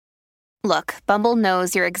Look, Bumble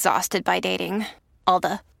knows you're exhausted by dating. All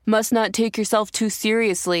the must not take yourself too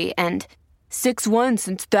seriously and 6'1"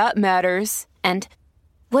 since that matters. And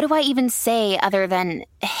what do I even say other than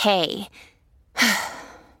hey?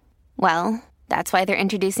 Well, that's why they're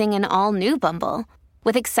introducing an all-new Bumble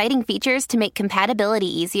with exciting features to make compatibility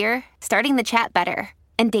easier, starting the chat better,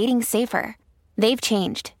 and dating safer. They've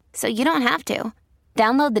changed, so you don't have to.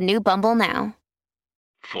 Download the new Bumble now.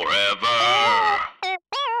 Forever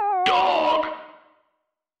Dog.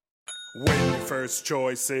 When your first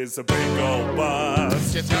choice is a big old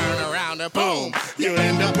bus, you turn around and boom, you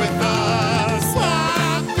end up with us.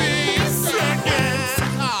 Sloppy seconds.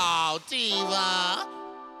 Oh, diva.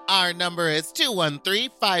 Our number is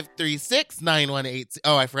 213-536-9180.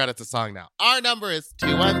 Oh, I forgot it's a song now. Our number is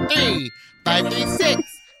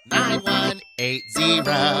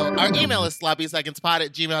 213-536-9180. Our email is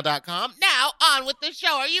sloppysecondspot@gmail.com. Now, on with the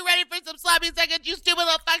show. Are you ready for some sloppy seconds? You stupid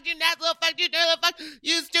little fuck, you nasty little fuck, you dirty little fuck,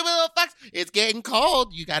 you stupid little fucks. It's getting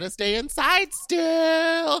cold. You gotta stay inside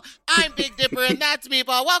still. I'm Big Dipper, and that's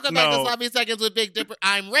Meatball. Welcome back to Sloppy Seconds with Big Dipper.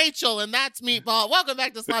 I'm Rachel, and that's Meatball. Welcome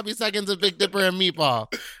back to Sloppy Seconds with Big Dipper and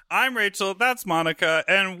Meatball. I'm Rachel, that's Monica,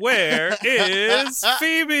 and where is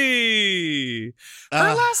Phoebe?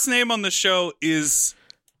 Her last name on the show is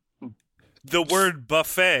the word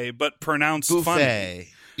buffet, but pronounced funny.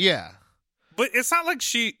 Yeah. But it's not like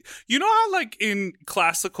she... You know how, like, in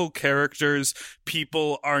classical characters,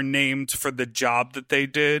 people are named for the job that they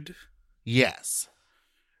did? Yes.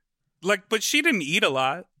 Like, but she didn't eat a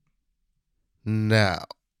lot. No.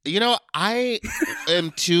 You know, I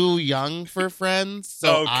am too young for Friends,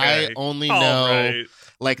 so Okay. I only know,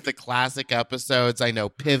 like, the classic episodes. I know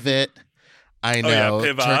Pivot. I know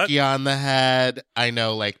Turkey on the Head. I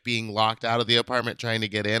know, like, being locked out of the apartment trying to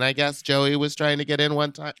get in. I guess Joey was trying to get in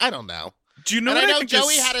one time. I don't know. Do you know? And what I know think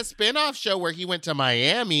Joey had a spin-off show where he went to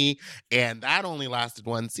Miami, and that only lasted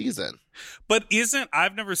one season. But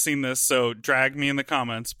I've never seen this, so drag me in the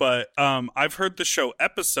comments, but I've heard the show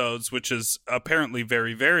Episodes, which is apparently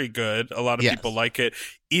very, very good. A lot of people like it,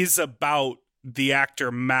 is about the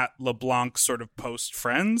actor Matt LeBlanc sort of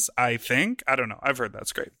post-Friends, I think. I don't know. I've heard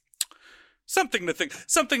that's great. Something to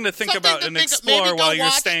think about and explore while you're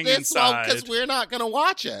staying inside. Because we're not going to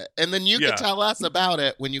watch it. And then you can tell us about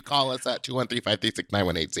it when you call us at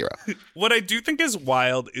 213-536-9180. What I do think is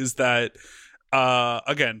wild is that,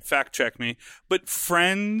 again, fact check me, but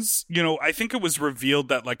Friends, you know, I think it was revealed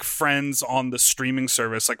that, like, Friends on the streaming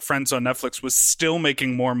service, like Friends on Netflix, was still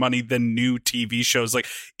making more money than new TV shows. Like,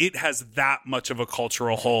 it has that much of a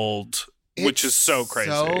cultural hold, which is so crazy.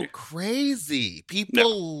 So crazy.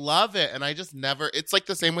 People love it. And I just never, it's like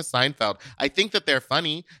the same with Seinfeld. I think that they're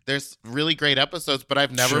funny. There's really great episodes, but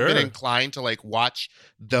I've never been inclined to, like, watch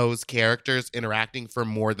those characters interacting for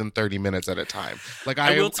more than 30 minutes at a time. Like,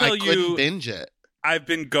 I couldn't binge it. I've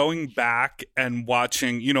been going back and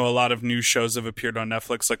watching, you know, a lot of new shows have appeared on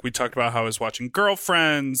Netflix. Like, we talked about how I was watching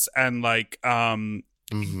Girlfriends and, like,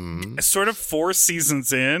 sort of 4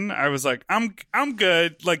 seasons in, I was like, I'm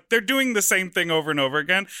good. Like, they're doing the same thing over and over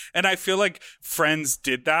again. And I feel like Friends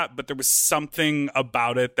did that, but there was something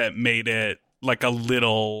about it that made it, like, a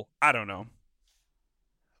little, I don't know.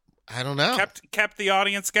 Kept the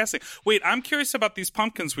audience guessing. Wait, I'm curious about these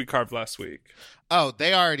pumpkins we carved last week. Oh,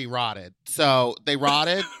 they already rotted. So they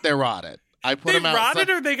rotted, they're rotted. I put them out. They rotted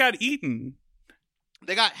or they got eaten?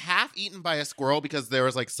 They got half eaten by a squirrel because there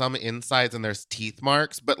was, like, some insides and there's teeth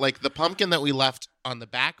marks. But, like, the pumpkin that we left on the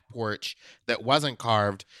back porch that wasn't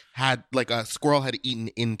carved had, like, a squirrel had eaten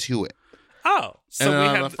into it. Oh. So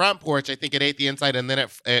and on the front porch, I think it ate the inside and then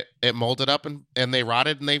it molded up and they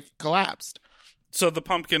rotted and they collapsed. So the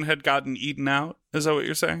pumpkin had gotten eaten out? Is that what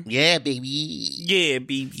you're saying? Yeah, baby. Yeah,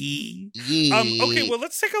 baby. Yeah. Okay, well,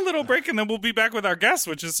 let's take a little break and then we'll be back with our guest,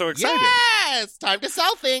 which is so exciting. Yes! Time to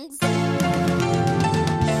sell things.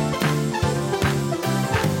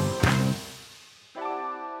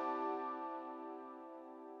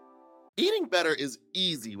 Eating better is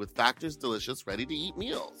easy with Factor's delicious, ready-to-eat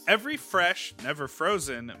meals. Every fresh, never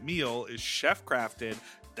frozen meal is chef-crafted,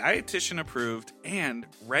 dietitian-approved, and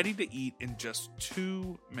ready to eat in just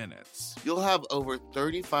 2 minutes. You'll have over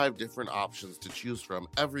 35 different options to choose from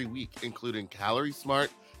every week, including Calorie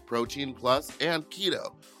Smart, Protein Plus, and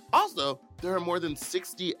Keto. Also, there are more than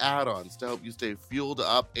 60 add-ons to help you stay fueled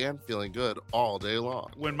up and feeling good all day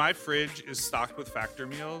long. When my fridge is stocked with Factor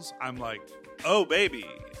meals, I'm like, oh, baby,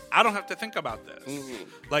 I don't have to think about this. Mm-hmm.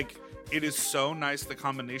 Like, it is so nice. The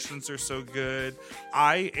combinations are so good.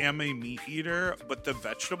 I am a meat eater, but the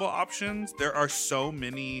vegetable options, there are so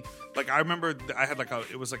many. Like, I remember I had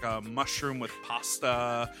it was like a mushroom with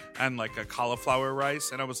pasta and like a cauliflower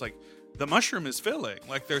rice. And I was like, the mushroom is filling.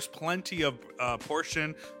 Like there's plenty of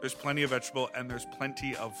portion, there's plenty of vegetable, and there's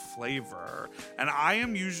plenty of flavor. And I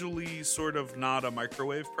am usually sort of not a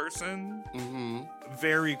microwave person. Mm-hmm.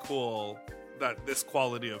 Very cool that this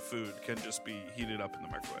quality of food can just be heated up in the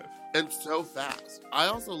microwave. And so fast. I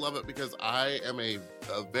also love it because I am a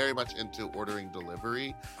very much into ordering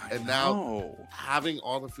delivery. Now having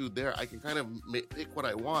all the food there, I can kind of pick what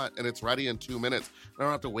I want and it's ready in 2 minutes. I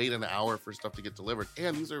don't have to wait an hour for stuff to get delivered.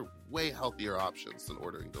 And these are way healthier options than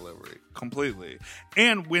ordering delivery. Completely.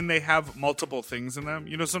 And when they have multiple things in them,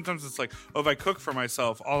 you know, sometimes it's like, oh, if I cook for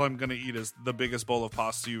myself, all I'm going to eat is the biggest bowl of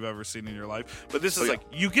pasta you've ever seen in your life. But this is like,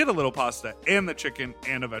 you get a little pasta and the chicken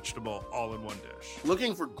and a vegetable all in one dish.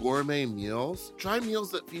 Looking for gourmet meals? Try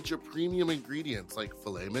meals that feature premium ingredients like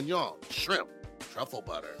filet mignon, shrimp, truffle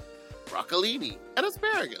butter, broccolini, and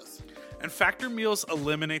asparagus. And Factor meals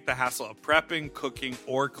eliminate the hassle of prepping, cooking,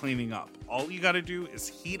 or cleaning up. All you gotta do is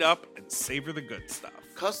heat up and savor the good stuff.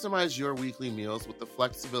 Customize your weekly meals with the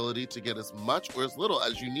flexibility to get as much or as little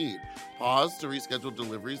as you need. Pause to reschedule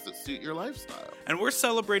deliveries that suit your lifestyle. And we're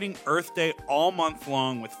celebrating Earth Day all month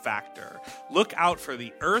long with Factor. Look out for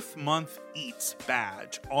the Earth Month Eats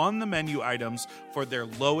badge on the menu items for their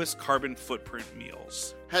lowest carbon footprint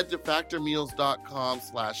meals. Head to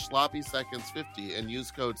factormeals.com/sloppyseconds50 and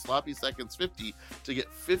use code sloppyseconds50 to get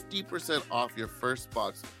 50% off your first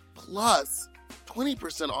box plus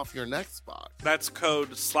 20% off your next box. That's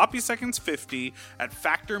code sloppyseconds50 at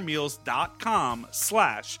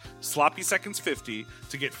factormeals.com/sloppyseconds50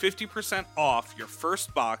 to get 50% off your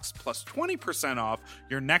first box plus 20% off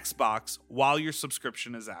your next box while your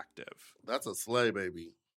subscription is active. That's a slay,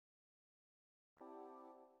 baby.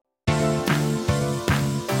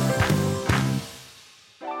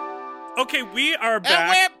 Okay, we are back. And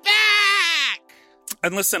we're back!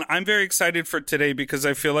 And listen, I'm very excited for today because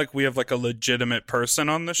I feel like we have like a legitimate person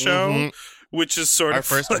on the show, which is sort Our of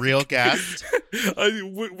first like, real guest.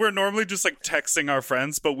 We're normally just like texting our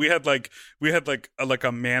friends, but we had a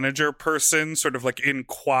manager person sort of like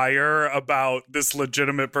inquire about this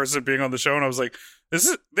legitimate person being on the show, and I was like,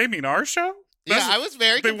 they mean our show? Yeah, I was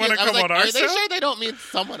very confused. They want to come on our Are show? they sure they don't mean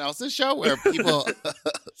someone else's show where people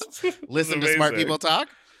listen to smart people talk?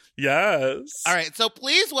 Yes. All right, so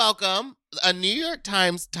please welcome a New York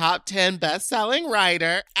Times top 10 best-selling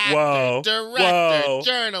writer, actor, director,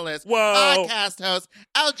 journalist, podcast host,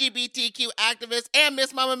 LGBTQ activist, and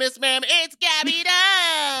Miss Mama, Miss Ma'am. It's Gabby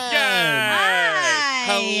Dunn. Yes.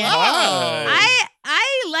 Hi. Hello.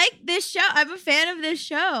 I like this show. I'm a fan of this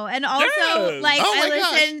show, and also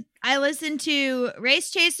Yes. I listen to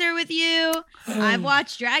Race Chaser with you. I've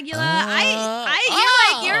watched Dragula.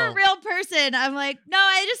 You're a real person. I'm like, no,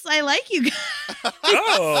 I like you guys.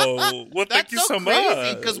 Oh, well, thank you so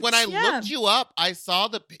much. Because when I looked you up, I saw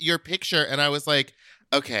your picture, and I was like,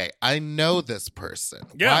 okay, I know this person.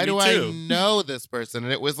 Yeah, Why do me too. I know this person?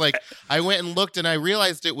 And it was like, I went and looked and I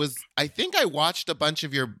realized it was, I think I watched a bunch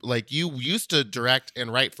of your, like, you used to direct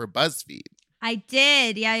and write for BuzzFeed. I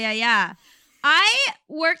did. Yeah. I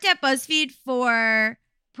worked at BuzzFeed for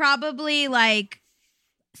probably like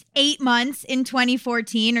 8 months in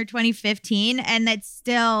 2014 or 2015, and that's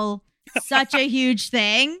still such a huge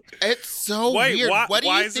thing. It's so weird.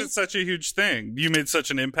 Why is it such a huge thing? You made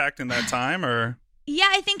such an impact in that time, or? Yeah,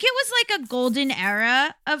 I think it was like a golden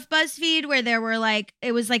era of BuzzFeed where there were like,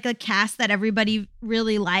 it was like a cast that everybody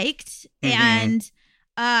really liked. And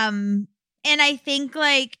I think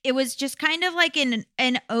like it was just kind of like an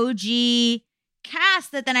OG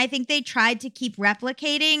cast that then I think they tried to keep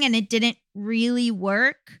replicating and it didn't really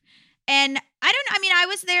work. And I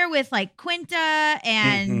was there with like Quinta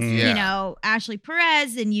and, you know, Ashley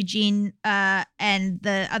Perez and Eugene and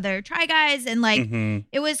the other Try Guys. And like,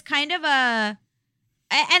 it was kind of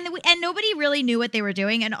and nobody really knew what they were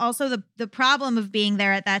doing. And also the problem of being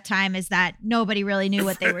there at that time is that nobody really knew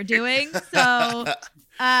what they were doing. So,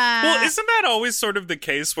 well, isn't that always sort of the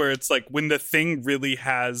case where it's like when the thing really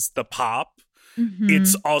has the pop,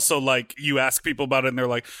 it's also like you ask people about it and they're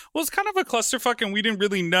like, well, it's kind of a clusterfuck and we didn't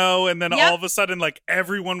really know. And then all of a sudden, like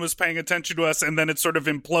everyone was paying attention to us and then it sort of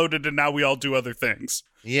imploded and now we all do other things.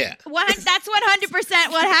 Yeah. That's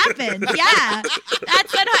 100% what happened. Yeah.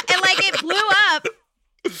 That's what, and like it blew up.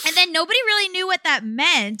 And then nobody really knew what that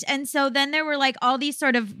meant. And so then there were like all these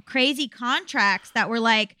sort of crazy contracts that were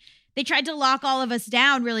like, they tried to lock all of us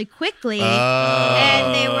down really quickly.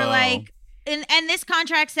 And they were like, and this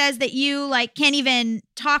contract says that you like can't even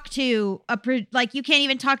talk to you can't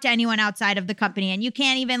even talk to anyone outside of the company. And you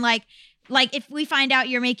can't even like if we find out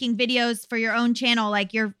you're making videos for your own channel,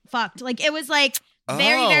 like you're fucked. Like it was like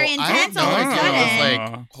very, very intense all of a It sudden.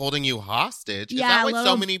 was like holding you hostage. Yeah, Is that why little-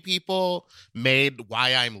 so many people made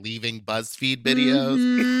Why I'm Leaving BuzzFeed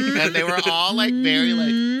videos? And they were all like very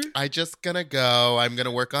like, I just gonna go. I'm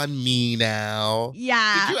gonna work on me now.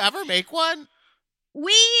 Yeah. Did you ever make one?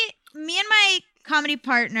 Me and my comedy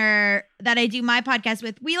partner that I do my podcast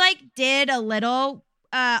with, we like did a little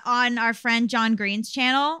on our friend John Green's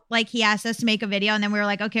channel. Like he asked us to make a video and then we were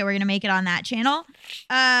like, okay, we're going to make it on that channel.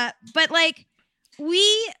 But like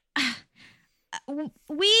we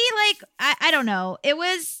like, I don't know. It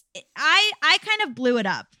was, I kind of blew it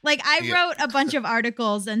up. Like I wrote a bunch of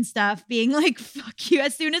articles and stuff being like, fuck you.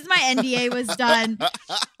 As soon as my NDA was done,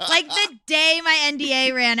 like the day my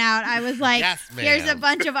NDA ran out, I was like, Yes, ma'am. here's a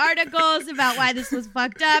bunch of articles about why this was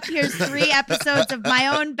fucked up. Here's 3 episodes of my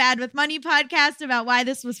own Bad with Money podcast about why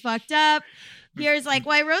this was fucked up. Here's like,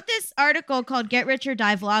 well, I wrote this article called Get Rich or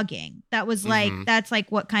Die Vlogging. That was like, that's like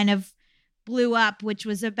what kind of blew up, which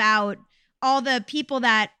was about all the people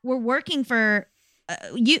that were working for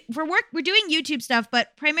work. We're doing YouTube stuff,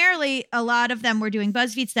 but primarily a lot of them were doing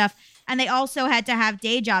BuzzFeed stuff. And they also had to have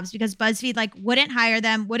day jobs because BuzzFeed like wouldn't hire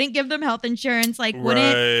them, wouldn't give them health insurance, like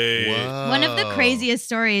wouldn't. Right. One of the craziest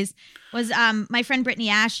stories was my friend Brittany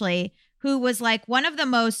Ashley, who was like one of the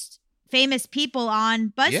most famous people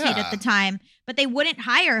on BuzzFeed at the time, but they wouldn't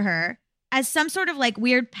hire her as some sort of like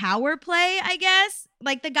weird power play, I guess.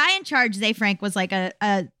 Like the guy in charge, Zay Frank, was like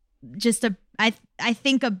I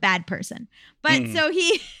think a bad person. But so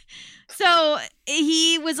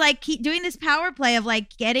he was like doing this power play of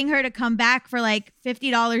like getting her to come back for like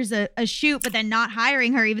 $50 a shoot, but then not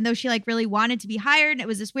hiring her, even though she like really wanted to be hired. And it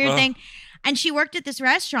was this weird thing. And she worked at this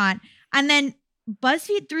restaurant, and then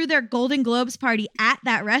BuzzFeed threw their Golden Globes party at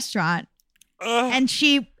that restaurant. And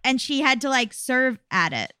she had to like serve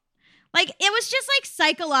at it. Like it was just like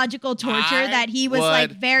psychological torture that he was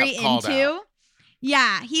like very into.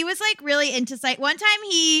 Yeah, he was like really into one time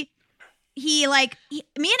me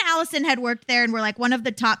and Allison had worked there and were like one of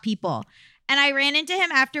the top people. And I ran into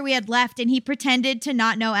him after we had left and he pretended to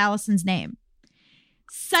not know Allison's name.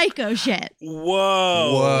 Psycho shit.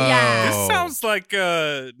 Whoa. Yeah. This sounds like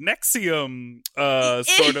a Nexium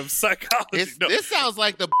sort of psychology. This sounds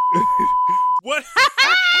like the What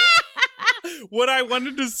what I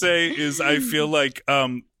wanted to say is I feel like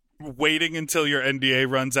waiting until your NDA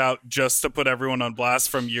runs out just to put everyone on blast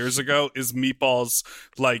from years ago is Meatball's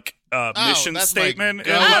like mission statement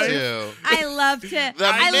in life. I love to.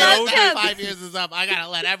 I love know to. 5 years is up. I gotta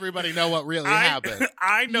let everybody know what really happened.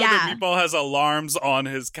 I know that Meatball has alarms on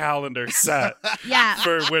his calendar set Yeah.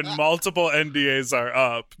 for when multiple NDAs are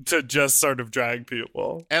up to just sort of drag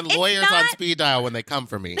people. And It's lawyers on not- speed dial when they come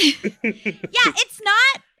for me. Yeah, it's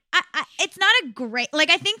not. It's not a great. Like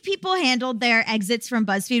I think people handled their exits from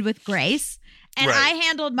BuzzFeed with grace. And Right. I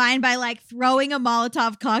handled mine by like throwing a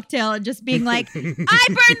Molotov cocktail and just being like, I burn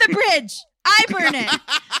the bridge. I burn it.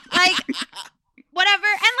 Like, whatever.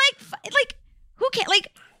 And like, who can like,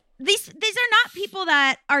 these are not people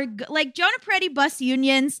that are like Jonah Peretti bus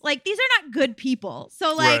unions. Like, these are not good people.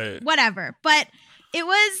 So like, Right. whatever. But it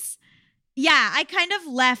was, yeah, I kind of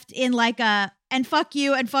left in like and fuck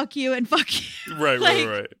you and fuck you and fuck you. Right, Like,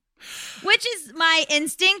 right. Which is my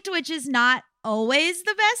instinct, which is not always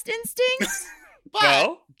the best instinct. But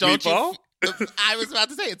Well, don't Meatball? you? I was about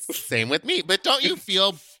to say it's the same with me, but don't you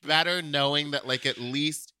feel better knowing that, like, at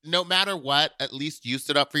least no matter what, at least you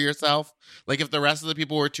stood up for yourself? Like, if the rest of the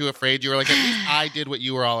people were too afraid, you were like, at least I did what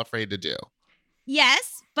you were all afraid to do.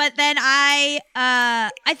 Yes, but then I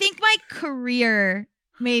think my career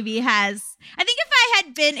maybe has. I think if I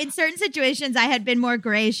had been in certain situations, I had been more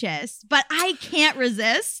gracious, but I can't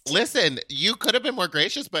resist. Listen, you could have been more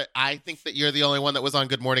gracious, but I think that you're the only one that was on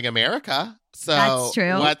Good Morning America. So That's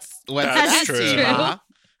true. What's That's that, true. Tina?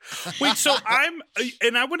 Wait, so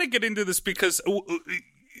and I want to get into this because,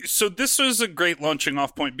 so this was a great launching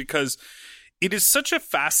off point because it is such a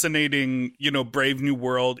fascinating, Brave New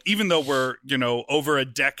World, even though we're, over a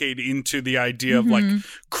decade into the idea of like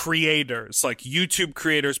creators, like YouTube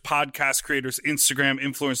creators, podcast creators, Instagram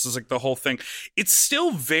influencers, like the whole thing. It's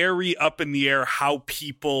still very up in the air how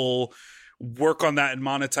people work on that and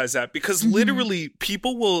monetize that because literally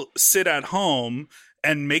people will sit at home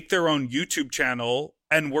and make their own YouTube channel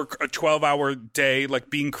and work a 12-hour day, like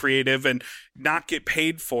being creative and not get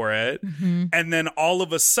paid for it. And then all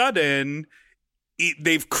of a sudden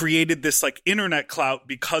they've created this like internet clout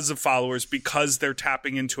because of followers, because they're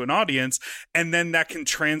tapping into an audience, and then that can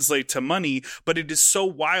translate to money. But it is so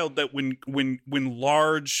wild that when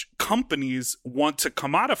large companies want to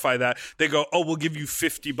commodify that, they go, oh, we'll give you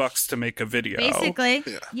 $50 to make a video. Basically.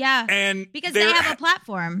 Yeah. And because they have a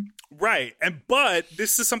platform. Right. But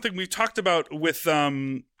this is something we talked about with,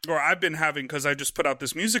 or I've been having, because I just put out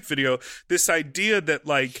this music video, this idea that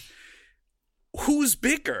like, who's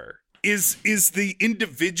bigger? Is the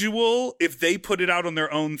individual, if they put it out on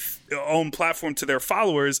their own platform to their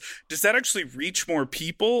followers, does that actually reach more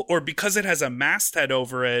people? Or because it has a masthead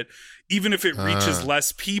over it, even if it reaches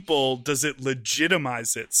less people, does it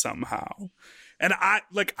legitimize it somehow? And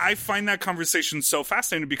I find that conversation so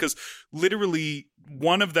fascinating because literally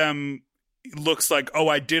one of them looks like, oh,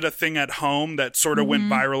 I did a thing at home that sort of went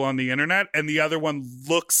viral on the internet. And the other one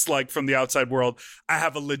looks like, from the outside world, I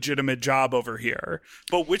have a legitimate job over here.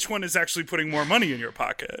 But which one is actually putting more money in your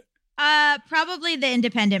pocket? Probably the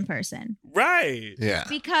independent person. Right. Yeah.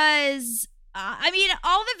 Because, I mean,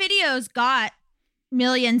 all the videos got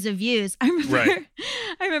millions of views. I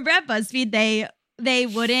remember at BuzzFeed, they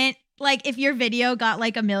wouldn't, like, if your video got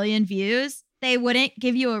like 1 million views, they wouldn't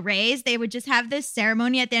give you a raise. They would just have this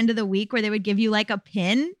ceremony at the end of the week where they would give you like a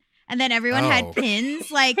pin. And then everyone had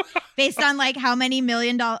pins, like based on like how many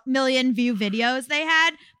million view videos they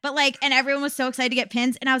had. But like, and everyone was so excited to get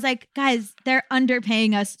pins. And I was like, guys, they're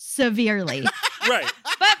underpaying us severely. Right.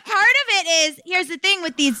 But part of it is, here's the thing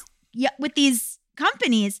with these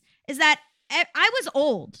companies is that I was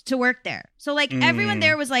old to work there. So like everyone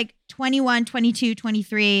there was like 21, 22,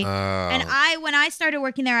 23. And when I started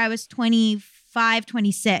working there, I was 25,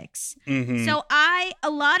 26. So a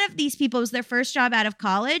lot of these people, it was their first job out of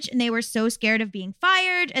college and they were so scared of being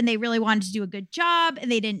fired and they really wanted to do a good job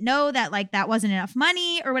and they didn't know that like that wasn't enough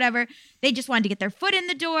money or whatever. They just wanted to get their foot in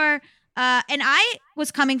the door. And I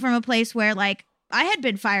was coming from a place where like I had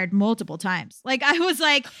been fired multiple times. Like I was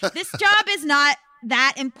like, this job is not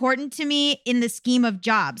that important to me in the scheme of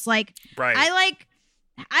jobs. Like I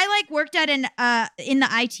worked at in the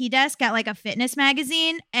IT desk at like a fitness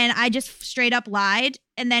magazine and I just straight up lied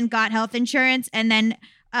and then got health insurance and then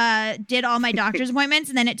did all my doctor's appointments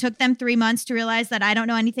and then it took them 3 months to realize that I don't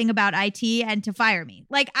know anything about IT and to fire me.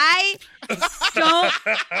 Like I don't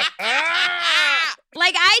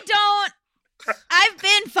I've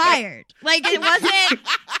been fired. Like it wasn't,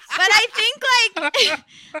 but I think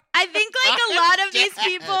like a lot of these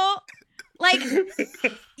people, like,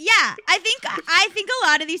 yeah, I think a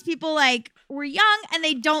lot of these people like were young and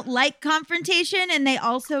they don't like confrontation and they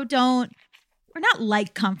also don't, or not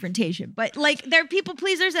like confrontation, but like they're people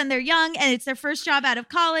pleasers and they're young and it's their first job out of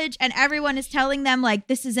college and everyone is telling them like,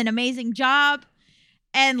 this is an amazing job.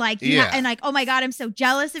 And like, and like, oh my God, I'm so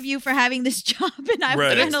jealous of you for having this job. And I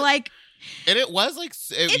was kind of like, and it was like,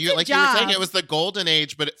 you were saying, it was the golden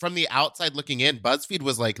age, but from the outside looking in, BuzzFeed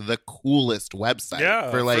was like the coolest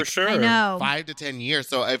website for like for sure. I know. 5 to 10 years.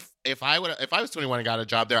 So if I was 21 and got a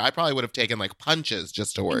job there, I probably would have taken like punches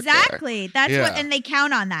just to work exactly. there. That's what, and they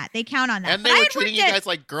count on that. And they were treating you guys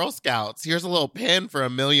like Girl Scouts. Here's a little pin for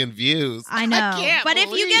 1 million views. I know. But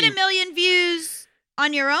if you get 1 million views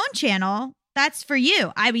on your own channel, that's for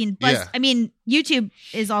you. I mean, I mean, YouTube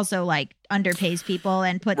is also like underpays people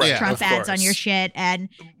and puts Trump ads on your shit and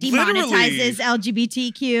demonetizes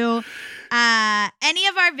LGBTQ. Any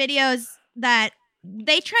of our videos that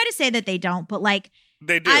they try to say that they don't, but like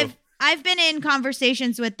they do. I've been in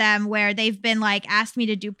conversations with them where they've been like asked me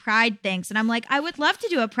to do pride things. And I'm like, I would love to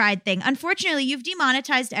do a pride thing. Unfortunately, you've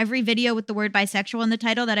demonetized every video with the word bisexual in the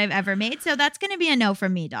title that I've ever made. So that's going to be a no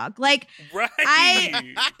from me, dog. Like, but then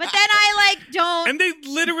I like don't. And they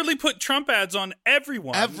literally put Trump ads on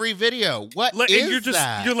everyone. Every video. What like, is and you're just,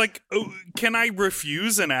 that? You're like, oh, can I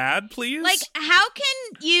refuse an ad, please? Like, how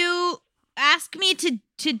can you ask me to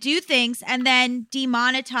do things and then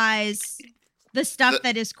demonetize the stuff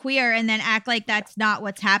that is queer and then act like that's not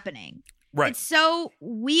what's happening? Right. It's so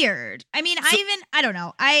weird. I mean, I don't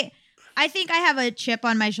know. I think I have a chip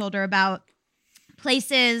on my shoulder about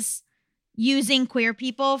places using queer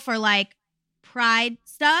people for like pride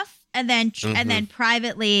stuff and then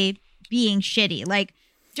privately being shitty. Like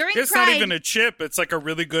during it's Pride, not even a chip. It's like a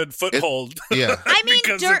really good foothold. I mean,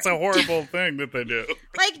 because it's a horrible thing that they do.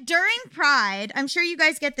 Like during Pride, I'm sure you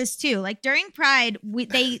guys get this too. Like during Pride,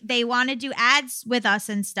 they want to do ads with us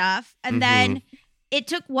and stuff. And then it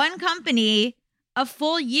took one company a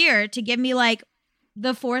full year to give me like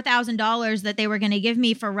the $4,000 that they were going to give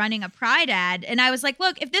me for running a Pride ad. And I was like,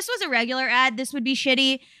 look, if this was a regular ad, this would be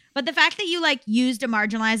shitty. But the fact that you like used a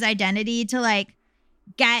marginalized identity to like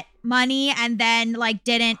get money and then like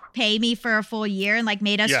didn't pay me for a full year and like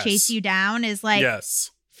made us chase you down is like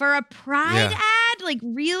for a Pride ad, like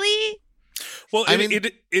really? Well, I mean,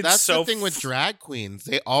 it's that's so the thing with drag queens.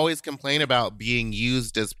 They always complain about being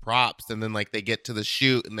used as props, and then like they get to the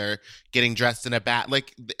shoot and they're getting dressed in a bat.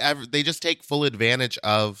 Like they just take full advantage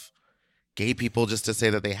of gay people just to say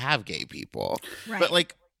that they have gay people. Right. But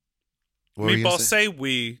like, Meatball, say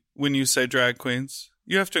we when you say drag queens.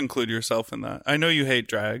 You have to include yourself in that. I know you hate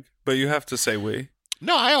drag, but you have to say we.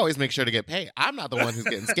 No, I always make sure to get paid. I'm not the one who's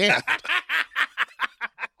getting scammed.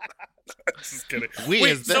 Just kidding.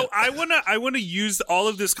 So I wanna use all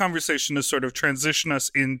of this conversation to sort of transition us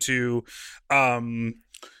into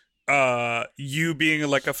you being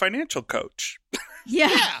like a financial coach.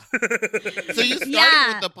 Yeah. So you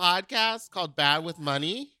started with the podcast called Bad with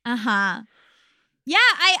Money? Uh-huh. Yeah,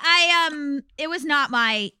 I it was not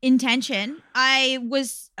my intention. I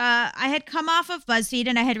had come off of BuzzFeed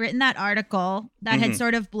and I had written that article that had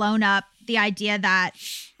sort of blown up the idea that,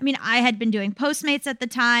 I mean, I had been doing Postmates at the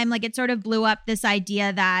time. Like it sort of blew up this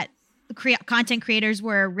idea that content creators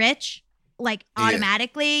were rich, like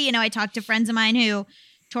automatically. You know, I talked to friends of mine who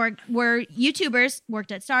were YouTubers,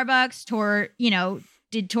 worked at Starbucks,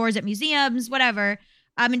 did tours at museums, whatever.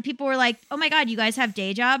 And people were like, oh my God, you guys have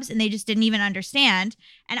day jobs, and they just didn't even understand.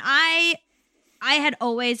 And I had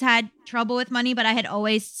always had trouble with money, but I had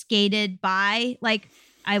always skated by. Like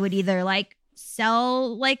I would either like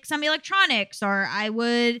sell like some electronics, or I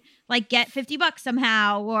would like get $50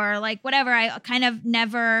 somehow, or like whatever. I kind of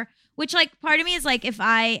never, which like part of me is like, if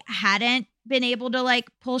I hadn't been able to like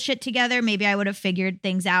pull shit together, maybe I would have figured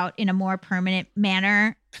things out in a more permanent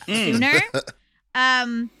manner sooner.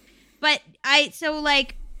 But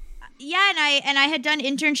and I had done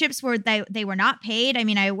internships where they were not paid. I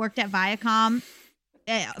mean, I worked at Viacom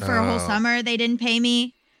for a whole summer. They didn't pay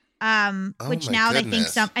me. Which now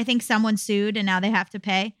goodness. I think someone sued and now they have to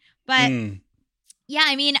pay. But yeah,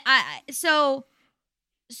 I mean, I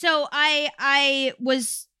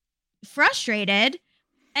was frustrated.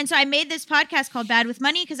 And so I made this podcast called Bad with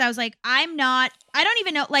Money because I was like, I don't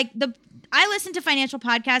even know, like I listen to financial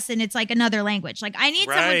podcasts and it's like another language. Like I need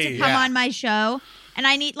someone to come on my show, and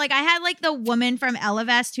I need, like, I had like the woman from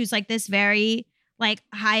Ellevest who's like this very like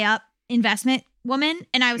high up investment woman.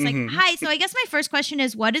 And I was like, hi, so I guess my first question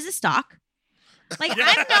is, what is a stock? Like, I'm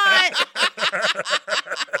not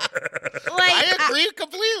like, I agree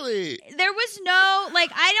completely. There was no,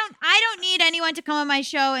 like, I don't need anyone to come on my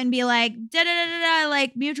show and be like,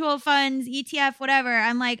 like mutual funds, ETF, whatever.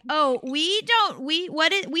 I'm like, oh, we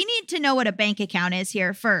need to know what a bank account is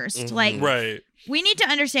here first. Like, we need to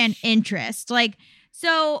understand interest. Like,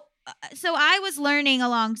 so I was learning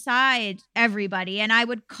alongside everybody, and I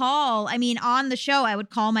would call, I mean, on the show, I would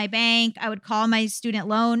call my bank, I would call my student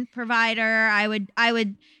loan provider. I would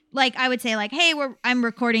say like, hey, I'm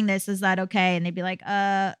recording this. Is that okay? And they'd be like,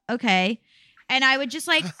 okay. And I would just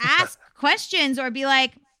like ask questions, or be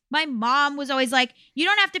like, my mom was always like, you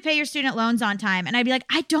don't have to pay your student loans on time. And I'd be like,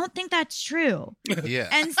 I don't think that's true. Yeah.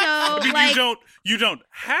 And so I mean, like, you don't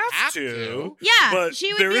have to. Yeah. But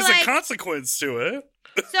she would there be is like, a consequence to it.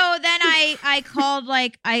 So then I called,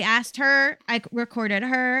 like, I asked her, I recorded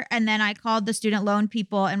her, and then I called the student loan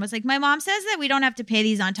people and was like, my mom says that we don't have to pay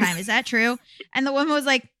these on time. Is that true? And the woman was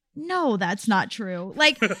like, no, that's not true.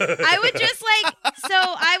 Like, I would just like, so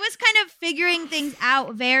I was kind of figuring things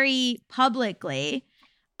out very publicly.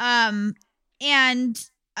 And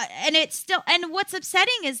it's still, and what's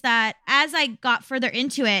upsetting is that as I got further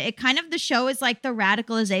into it kind of, the show is like the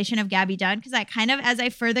radicalization of Gabby Dunn. Cause I kind of, as I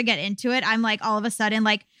further get into it, I'm like, all of a sudden,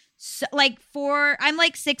 like, I'm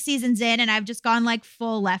like 6 seasons in, and I've just gone like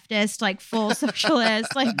full leftist, like full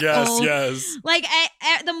socialist, like yes. Like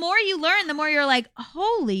the more you learn, the more you're like,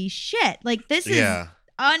 holy shit, like this is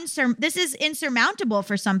this is insurmountable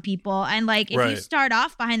for some people, and like if you start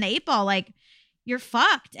off behind the 8 ball, like you're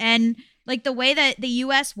fucked. And like the way that the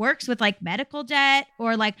US works with like medical debt,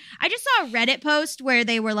 or like I just saw a Reddit post where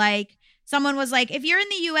they were like, someone was like, if you're in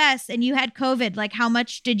the US and you had COVID, like how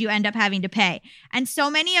much did you end up having to pay? And so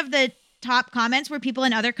many of the top comments were people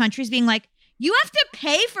in other countries being like, you have to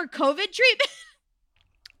pay for COVID treatment?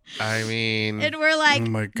 I mean, and we're like, oh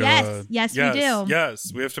my God. Yes, we do.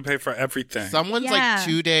 Yes, we have to pay for everything. Someone's like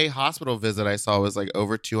 2-day hospital visit I saw was like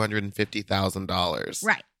over $250,000.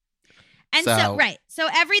 Right. And so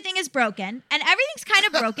everything is broken, and everything's kind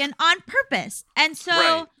of broken on purpose. And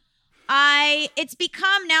so it's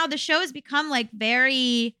become, now the show has become like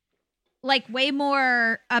very, like way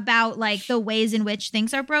more about like the ways in which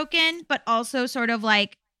things are broken, but also sort of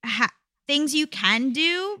like things you can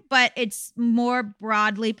do, but it's more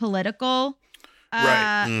broadly political.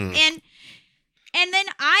 And And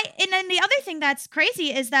then the other thing that's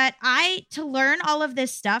crazy is that to learn all of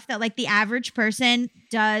this stuff that like the average person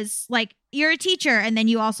does, like you're a teacher and then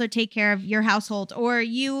you also take care of your household, or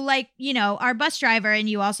you like, are a bus driver and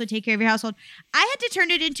you also take care of your household. I had to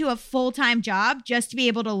turn it into a full-time job just to be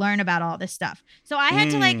able to learn about all this stuff. So I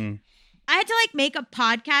had to make a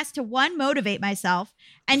podcast to, one, motivate myself,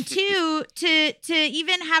 and two, to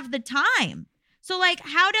even have the time. So like,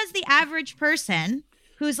 how does the average person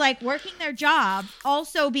who's like working their job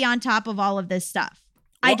also be on top of all of this stuff?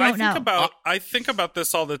 Well, I don't know. I think about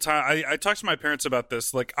this all the time. I talk to my parents about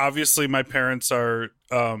this. Like, obviously my parents are,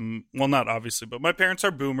 not obviously, but my parents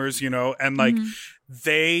are boomers, and like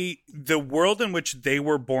the world in which they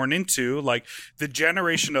were born into, like the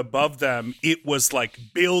generation above them, it was like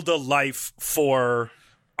build a life for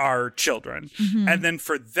our children. And then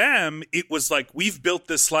for them, it was like, we've built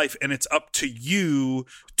this life and it's up to you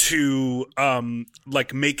to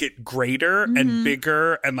like make it greater and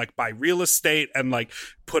bigger, and like buy real estate and like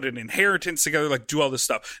put an inheritance together, like do all this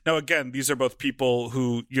stuff. Now, again, these are both people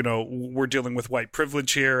who, we're dealing with white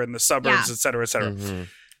privilege here in the suburbs, et cetera, et cetera.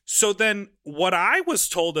 So then what I was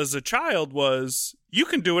told as a child was, you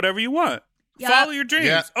can do whatever you want. Follow your dreams.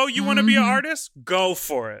 Yeah. Oh, you want to be an artist? Go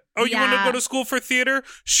for it. Oh, you want to go to school for theater?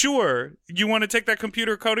 Sure. You want to take that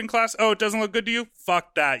computer coding class? Oh, it doesn't look good to you?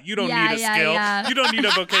 Fuck that. You don't need a skill. You don't need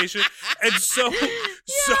a vocation. And so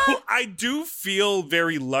I do feel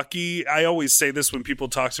very lucky. I always say this when people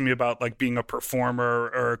talk to me about like being a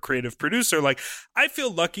performer or a creative producer. Like, I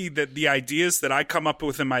feel lucky that the ideas that I come up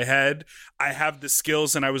with in my head, I have the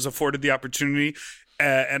skills and I was afforded the opportunity.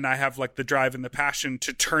 And I have like the drive and the passion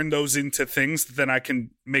to turn those into things that then I can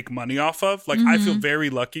make money off of. Like, I feel very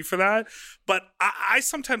lucky for that. But I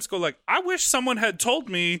sometimes go like, I wish someone had told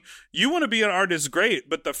me, you want to be an artist, great,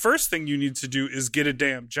 but the first thing you need to do is get a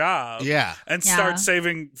damn job. And start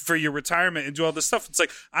saving for your retirement and do all this stuff. It's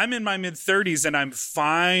like, I'm in my mid-30s and I'm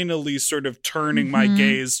finally sort of turning my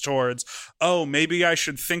gaze towards, oh, maybe I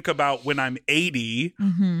should think about when I'm 80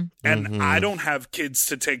 and I don't have kids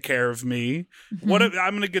to take care of me. What if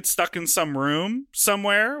I'm going to get stuck in some room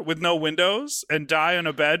somewhere with no windows and die on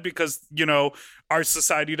a bed because, our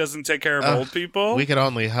society doesn't take care of old people? We can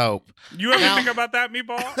only hope. You ever think about that,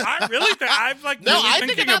 Meatball? I really think I'm like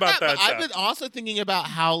thinking about that. I've been also thinking about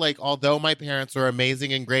how, like, although my parents were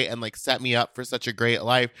amazing and great and like set me up for such a great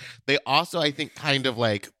life, they also, I think, kind of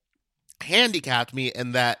like handicapped me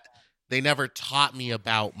in that they never taught me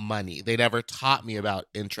about money. They never taught me about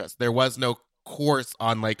interest. There was no course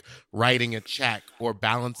on like writing a check or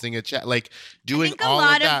balancing a check, like doing all of that.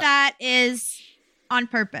 I think a lot of that is on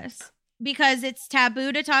purpose because it's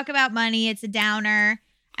taboo to talk about money. It's a downer.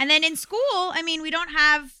 And then in school, I mean, we don't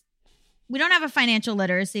have a financial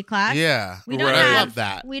literacy class. We don't have, I love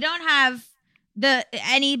that. We don't have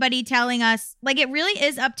anybody telling us, like, it really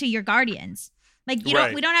is up to your guardians. Like, we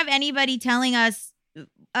don't have anybody telling us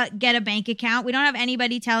get a bank account. We don't have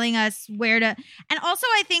anybody telling us where to. And also,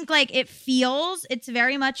 I think like it's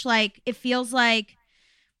very much like, it feels like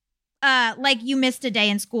you missed a day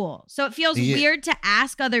in school. So it feels weird to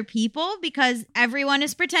ask other people because everyone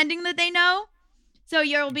is pretending that they know. So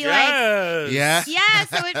you'll be like,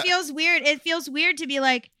 so it feels weird. It feels weird to be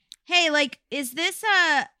like, hey, like, is this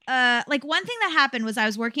like, one thing that happened was I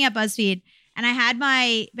was working at BuzzFeed and I had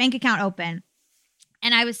my bank account open.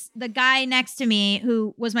 And the guy next to me,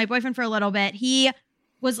 who was my boyfriend for a little bit, he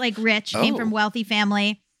was like rich, came from wealthy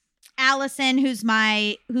family. Allison, who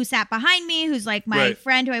sat behind me, who's like my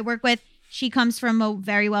friend who I work with, she comes from a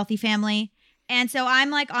very wealthy family. And so I'm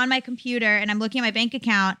like on my computer and I'm looking at my bank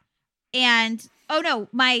account and, oh no,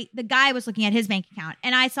 the guy was looking at his bank account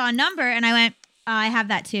and I saw a number and I went, I have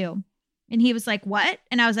that too. And he was like, what?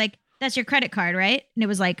 And I was like, that's your credit card, right? And it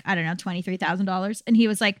was like, I don't know, $23,000. And he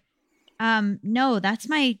was like, no, that's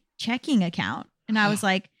my checking account. And I was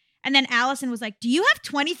like, and then Allison was like, do you have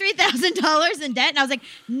 $23,000 in debt? And I was like,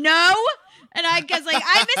 no. And I was like,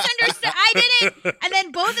 I misunderstood. I didn't. And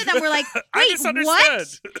then both of them were like, wait,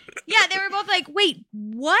 what? Yeah, they were both like, wait,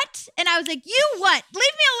 what? And I was like, you what? Leave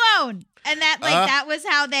me alone. And that was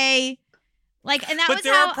how they like, and that but was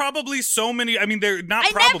there are probably so many. I mean, there not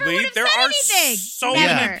probably. There are so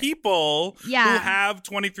many people who have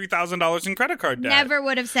 $23,000 in credit card debt. Never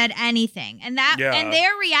would have said anything, and and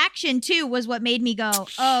their reaction too was what made me go,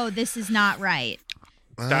 "Oh, this is not right."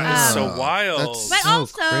 That is so wild. But so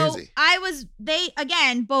also, crazy. They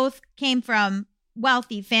again both came from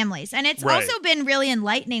wealthy families, and it's also been really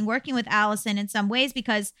enlightening working with Allison in some ways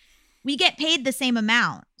because we get paid the same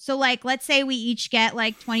amount. So like, let's say we each get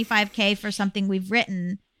like $25K for something we've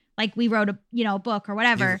written, like we wrote a book or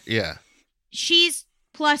whatever. Yeah. She's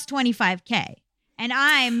plus $25K and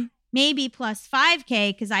I'm maybe plus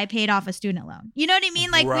 5K because I paid off a student loan. You know what I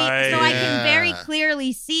mean? Like, so I can very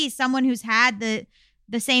clearly see someone who's had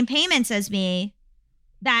the same payments as me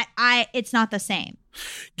that it's not the same.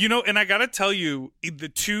 You know, and I got to tell you, the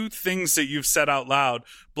two things that you've said out loud,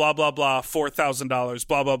 blah, blah, blah, $4,000,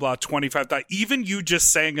 blah, blah, blah, $25,000. Even you just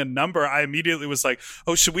saying a number, I immediately was like,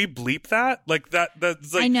 oh, should we bleep that? Like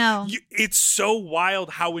that's like, I know. It's so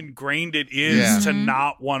wild how ingrained it is to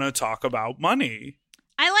not want to talk about money.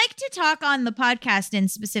 I like to talk on the podcast in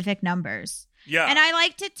specific numbers. Yeah. And I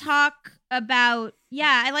like to talk about,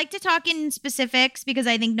 I like to talk in specifics because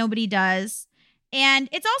I think nobody does. And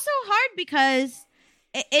it's also hard because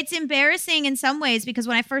it's embarrassing in some ways because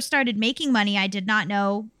when I first started making money, I did not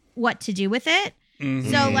know what to do with it.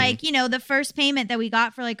 Mm-hmm. So like, you know, the first payment that we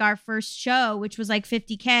got for like our first show, which was like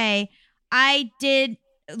 $50K,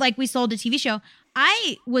 we sold a TV show.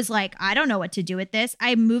 I was like, I don't know what to do with this.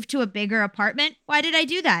 I moved to a bigger apartment. Why did I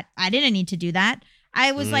do that? I didn't need to do that.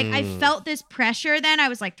 I was like, I felt this pressure then. I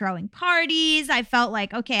was like throwing parties. I felt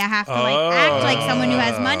like, okay, I have to like act like someone who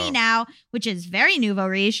has money now, which is very nouveau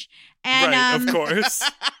riche. And right, of course.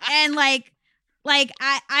 And like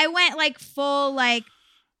I went like full like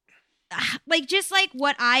just like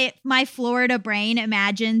what my Florida brain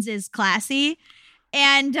imagines is classy.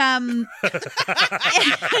 And like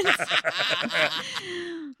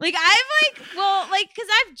because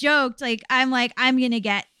I've joked like I'm gonna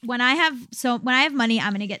get when I have money,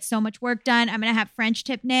 I'm gonna get so much work done. I'm gonna have French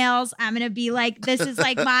tip nails. I'm gonna be like, this is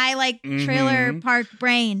like my like trailer park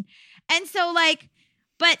brain. And so like,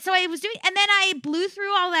 so I was doing, and then I blew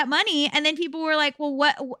through all that money, and then people were like, well,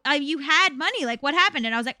 what you had money, like what happened?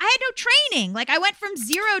 And I was like, I had no training. Like I went from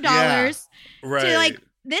 $0 to like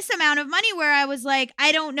this amount of money where I was like,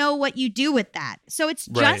 I don't know what you do with that. So it's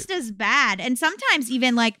just as bad. And sometimes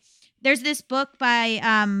even like there's this book by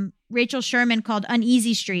Rachel Sherman called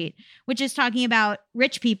Uneasy Street, which is talking about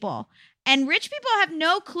rich people. And rich people have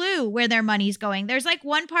no clue where their money's going. There's like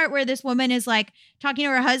one part where this woman is like talking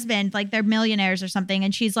to her husband, like they're millionaires or something.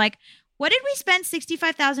 And she's like, what did we spend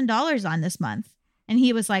 $65,000 on this month? And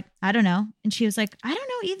he was like, I don't know. And she was like, I don't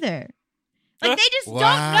know either. Like they just don't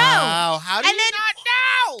know. How do you not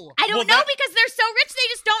know? I don't know because they're so rich they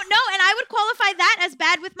just don't know. And I would qualify that as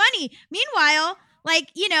bad with money. Meanwhile,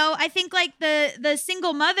 like, you know, I think like the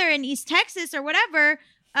single mother in East Texas or whatever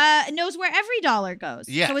knows where every dollar goes.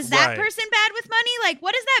 Yeah. So is that person bad with money? Like,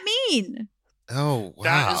 what does that mean? Oh, wow.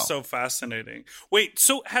 That is so fascinating. Wait,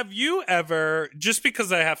 so have you ever, just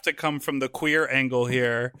because I have to come from the queer angle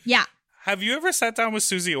here. Yeah. Have you ever sat down with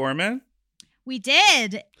Susie Orman? We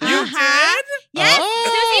did. You did? Yes.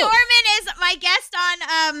 Susie Orman is my guest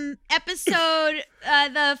on episode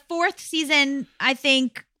the 4th season, I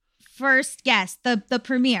think, first guest, the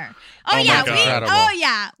premiere. We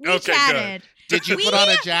chatted. Did you put on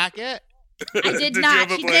a jacket? I did not.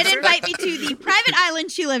 She did invite me to the private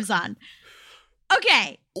island she lives on.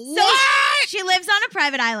 Okay. So she lives on a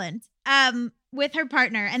private island with her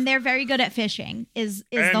partner, and they're very good at fishing, is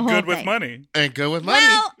the whole thing. And good with money. And good with money.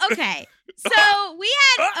 Well, okay. So we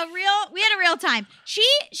had a real time.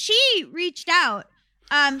 She reached out.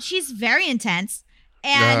 She's very intense.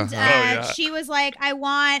 And she was like,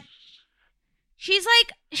 she's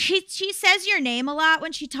like, she says your name a lot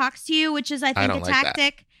when she talks to you, which is, I think, a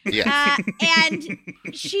tactic. Yeah. And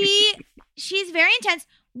she's very intense.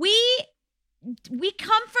 We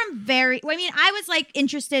come from I was like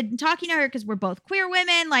interested in talking to her because we're both queer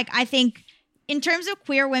women. Like, I think in terms of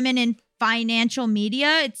queer women in financial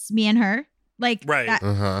media, it's me and her. Like, right.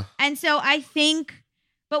 And so I think,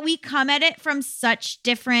 but we come at it from such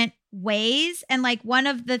different ways. And like one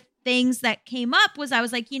of the things that came up was I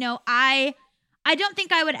was like, you know, I don't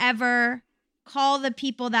think I would ever call the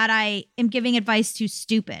people that I am giving advice to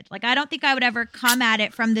stupid. Like, I don't think I would ever come at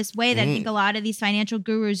it from this way that I think a lot of these financial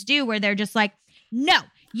gurus do, where they're just like, no,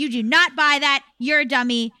 you do not buy that. You're a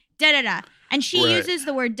dummy. Da-da-da. And she uses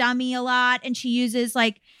the word dummy a lot. And she uses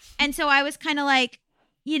like, and so I was kind of like,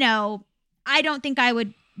 you know, I don't think I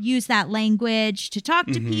would use that language to talk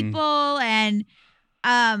to people. And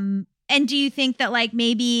do you think that like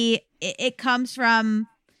maybe it comes from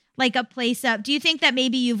like a place of, do you think that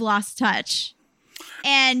maybe you've lost touch?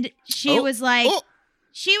 And she was like,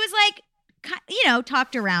 you know,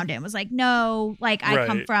 talked around it and was like, no, like I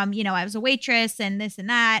come from, you know, I was a waitress and this and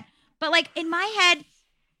that. But like in my head,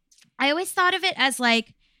 I always thought of it as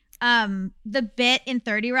like the bit in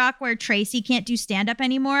 30 Rock where Tracy can't do stand-up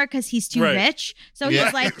anymore because he's too rich. So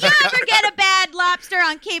he's like, you ever get a bad lobster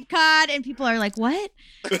on Cape Cod? And people are like, what?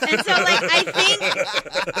 And so like I think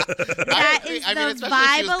that is the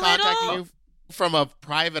vibe a little. from a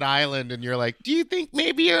private island and you're like, do you think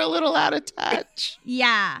maybe you're a little out of touch?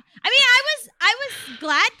 Yeah. I mean, I was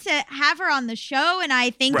glad to have her on the show, and I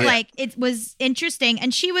think like it was interesting.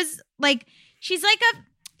 And she was like, she's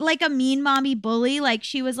like a mean mommy bully. Like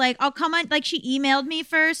she was like, I'll come on. Like she emailed me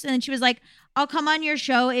first, and then she was like, I'll come on your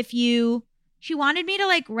show if you. She wanted me to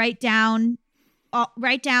like write down all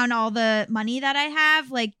the money that I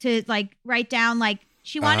have, like to like write down like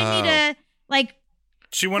she wanted me to like.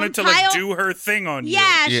 She wanted to like do her thing on you.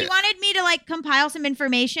 Yeah, she wanted me to like compile some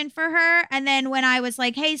information for her. And then when I was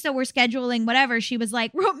like, hey, so we're scheduling whatever, she was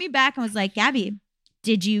like, wrote me back and was like, Gabby,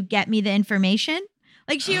 did you get me the information?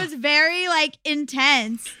 Like she was very like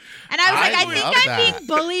intense. And I was like, I think I'm being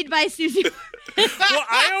bullied by Susie. Well,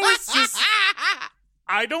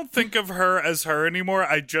 I don't think of her as her anymore.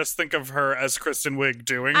 I just think of her as Kristen Wiig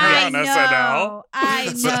doing her on SNL. I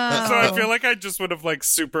know. So I feel like I just would have like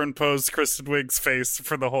superimposed Kristen Wiig's face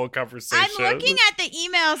for the whole conversation. I'm looking at the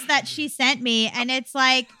emails that she sent me, and it's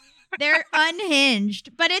like they're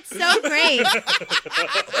unhinged, but it's so great.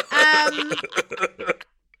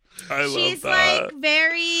 I love she's that. like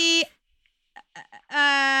very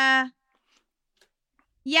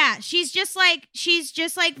yeah, she's just like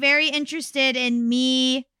very interested in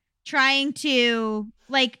me trying to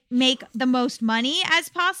like make the most money as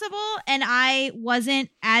possible, and I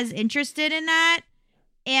wasn't as interested in that.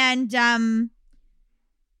 And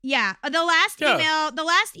yeah, the last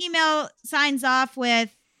email signs off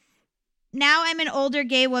with, now I'm an older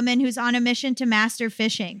gay woman who's on a mission to master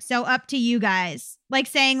fishing. So up to you guys. Like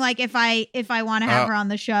saying like if I want to have her on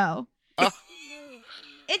the show.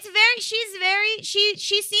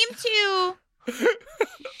 She seemed to,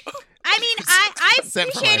 I mean, I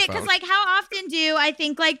appreciate it because like how often do I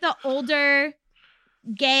think like the older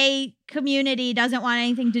gay community doesn't want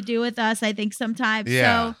anything to do with us, I think sometimes.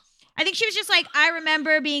 Yeah. So I think she was just like, I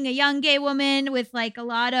remember being a young gay woman with like a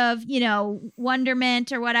lot of, you know,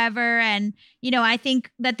 wonderment or whatever. And, you know, I think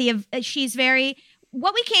that she's very,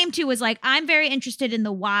 what we came to was like, I'm very interested in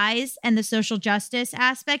the whys and the social justice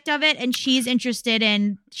aspect of it. And she's interested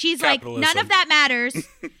in, she's capitalism. Like, none of that matters.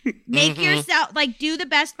 Make yourself, like, do the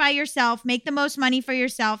best by yourself. Make the most money for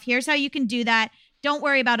yourself. Here's how you can do that. Don't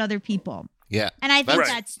worry about other people. Yeah. And I think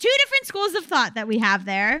that's two different schools of thought that we have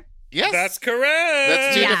there. Yes. That's correct.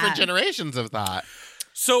 That's two different generations of thought.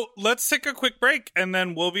 So let's take a quick break, and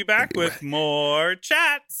then we'll be back with more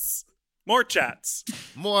chats. More chats.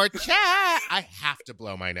 More chat. I have to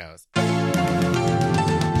blow my nose.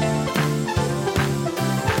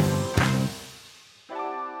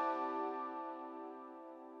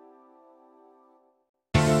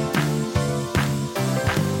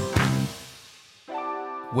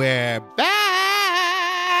 We're back.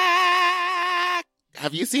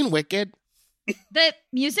 Have you seen Wicked? The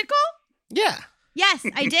musical? Yeah. Yes,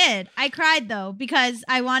 I did. I cried though because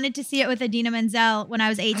I wanted to see it with Idina Menzel when I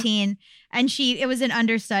was 18, and it was an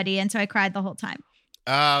understudy, and so I cried the whole time.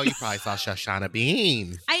 Oh, you probably saw Shoshana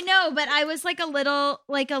Bean. I know, but I was like a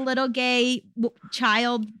little gay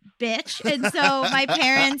child bitch, and so my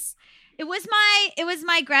parents. It was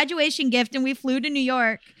my graduation gift, and we flew to New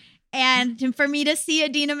York. And for me to see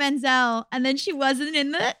Idina Menzel, and then she wasn't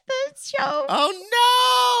in the show.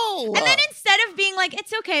 Oh, no! And then instead of being like,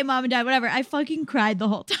 it's okay, Mom and Dad, whatever, I fucking cried the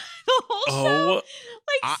whole time. The whole show.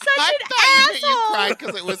 Like, such an asshole. You cried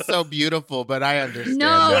because it was so beautiful, but I understand. No,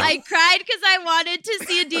 I cried because I wanted to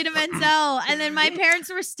see Idina Menzel. And then my parents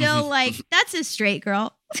were still like, that's a straight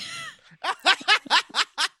girl. Nothing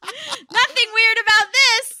weird about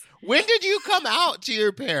this. When did you come out to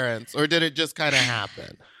your parents? Or did it just kind of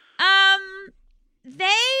happen?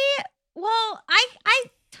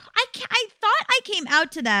 I thought I came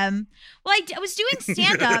out to them. Well, I was doing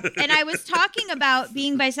stand-up, and I was talking about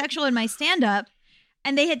being bisexual in my stand-up,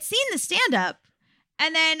 and they had seen the stand-up.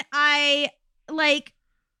 And then my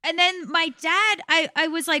dad, I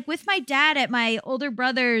was like with my dad at my older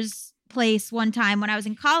brother's place one time when I was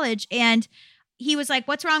in college, and he was like,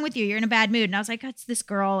 what's wrong with you? You're in a bad mood. And I was like, it's this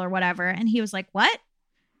girl or whatever. And he was like, what?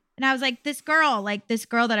 And I was like, this girl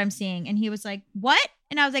that I'm seeing. And he was like, what?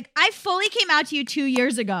 And I was like, I fully came out to you 2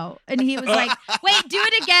 years ago. And he was like, wait, do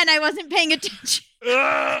it again. I wasn't paying attention.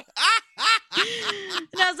 And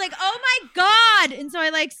I was like, oh my God. And so I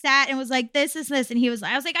like sat and was like, this is this. And I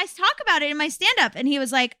was like, I talk about it in my stand-up. And he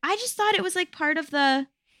was like, I just thought it was like part of the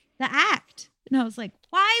act. And I was like,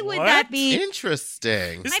 why would that be?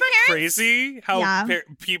 Interesting. Isn't that crazy how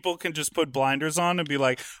people can just put blinders on and be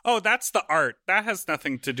like, oh, that's the art. That has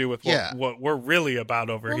nothing to do with what we're really about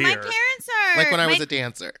over here. My parents are... Like when I was a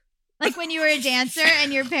dancer. Like when you were a dancer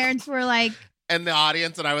and your parents were like... and the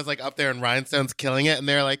audience, and I was like up there, and Rhinestone's killing it, and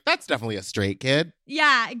they're like, "That's definitely a straight kid.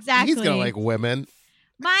 Yeah, exactly. He's gonna like women."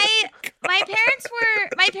 My parents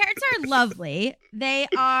are lovely. They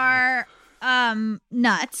are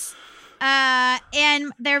nuts.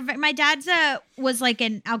 And my dad's was like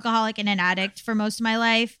an alcoholic and an addict for most of my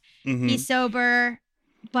life. Mm-hmm. He's sober,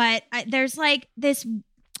 but there's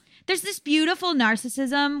this beautiful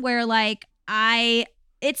narcissism where like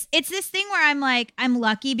it's this thing where I'm like, I'm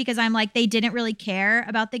lucky because I'm like, they didn't really care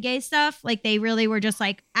about the gay stuff. Like they really were just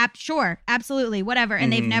like, sure, absolutely, whatever.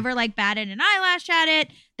 And they've never like batted an eyelash at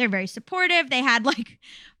it. They're very supportive. They had like,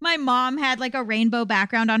 my mom had like a rainbow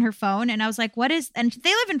background on her phone. And I was like, what is, and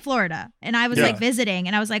they live in Florida. And I was like visiting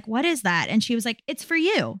and I was like, what is that? And she was like, it's for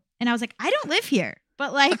you. And I was like, I don't live here.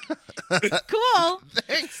 But like, cool.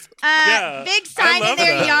 Thanks. Big sign in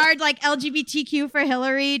their yard, like LGBTQ for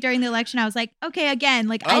Hillary during the election. I was like, okay, again,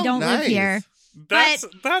 like I don't live here. That's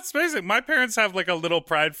amazing. My parents have like a little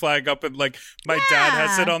pride flag up, and like my dad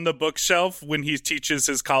has it on the bookshelf when he teaches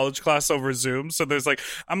his college class over Zoom. So there's like,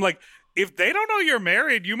 I'm like, if they don't know you're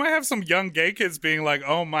married, you might have some young gay kids being like,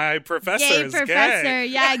 "Oh, my professor is gay."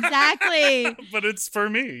 Yeah, exactly. But it's for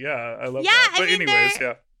me. Yeah, I love that. But anyways,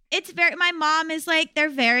 it's very, my mom is like, they're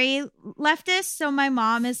very leftist. So my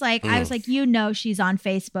mom is like, I was like, she's on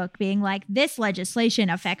Facebook being like, this legislation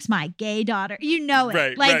affects my gay daughter. You know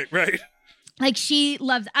it. Right. Like she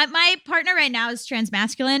loves, my partner right now is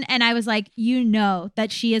transmasculine. And I was like, that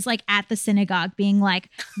she is like at the synagogue being like,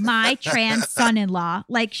 my trans son-in-law.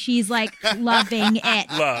 Like she's like loving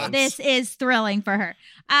it. This is thrilling for her.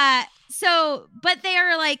 But they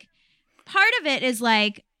are like, part of it is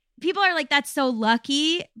like, people are like, that's so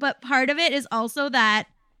lucky. But part of it is also that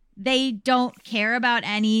they don't care about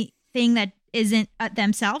anything that isn't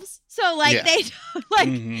themselves. So like they don't, like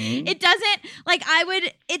it doesn't like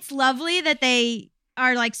it's lovely that they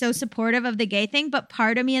are like so supportive of the gay thing. But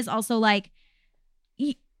part of me is also like,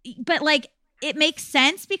 but like it makes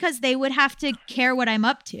sense because they would have to care what I'm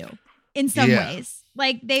up to in some ways.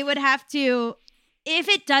 Like they would have to, if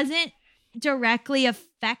it doesn't directly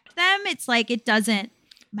affect them, it's like it doesn't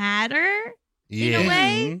matter in a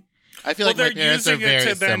way. I feel like my parents are very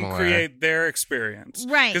to similar. Then create their experience,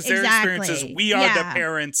 right? Because their experience is we are the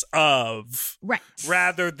parents of, right?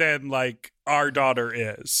 Rather than like our daughter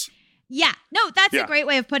is. Yeah, no, that's a great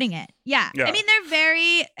way of putting it. Yeah. I mean they're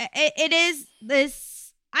very. It is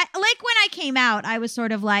this. I like when I came out, I was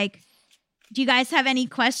sort of like, "Do you guys have any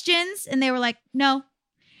questions?" And they were like, "No."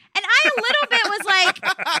 And I a little bit was like,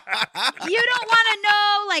 you don't want to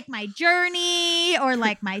know like my journey or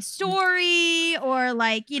like my story or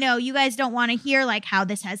like, you guys don't want to hear like how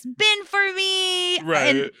this has been for me.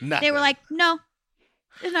 Right. And they were like, no.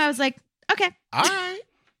 And I was like, okay. All right.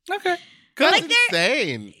 Okay. Good. Like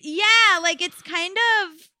insane. Yeah. Like it's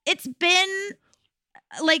been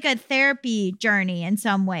like a therapy journey in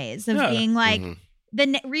some ways of being like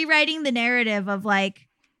rewriting the narrative of like,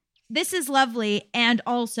 this is lovely. And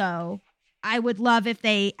also, I would love if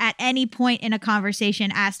they, at any point in a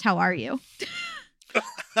conversation, asked, how are you?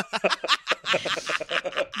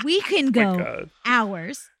 We can go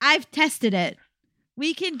hours. I've tested it.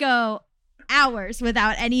 We can go hours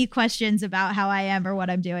without any questions about how I am or what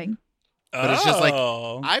I'm doing. But it's just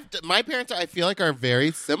like, my parents, I feel like, are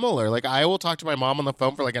very similar. Like, I will talk to my mom on the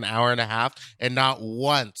phone for like an hour and a half, and not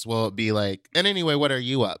once will it be like, and anyway, what are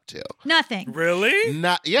you up to? Nothing. Really?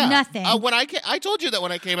 Nothing. When I told you that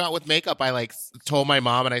when I came out with makeup, I like told my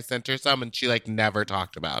mom and I sent her some, and she like never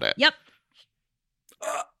talked about it. Yep.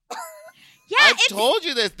 Yeah, I've told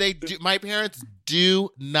you this. My parents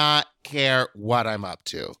do not care what I'm up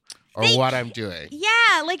to. Or what I'm doing.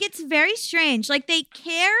 Yeah, like it's very strange. Like they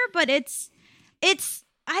care, but it's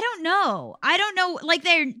I don't know. Like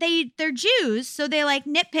they're Jews, so they like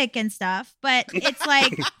nitpick and stuff, but it's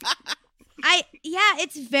like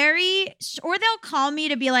it's very, or they'll call me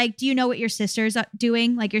to be like, do you know what your sister's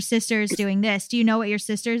doing? Like your sister's doing this. Do you know what your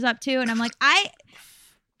sister's up to? And I'm like, I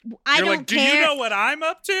You're don't like, do care. you know what I'm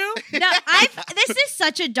up to? No, this is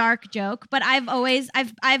such a dark joke, but I've always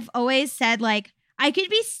said like, I could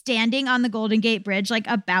be standing on the Golden Gate Bridge, like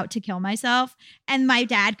about to kill myself, and my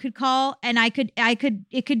dad could call, and it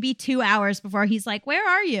could be 2 hours before he's like, "Where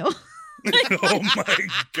are you?" Oh my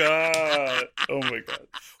god!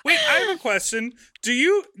 Wait, I have a question. Do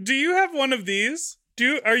you have one of these?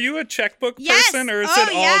 Are you a checkbook person, or is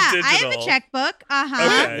it all digital? I have a checkbook.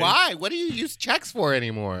 Okay. Why? What do you use checks for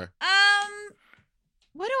anymore?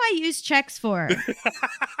 What do I use checks for?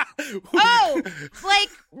 Oh, like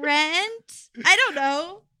rent? I don't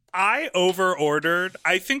know. I over-ordered.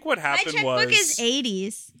 I think what happened was... My checkbook is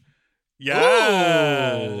 80s.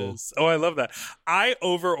 Yes. Oh, I love that. I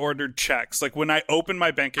over-ordered checks. Like when I opened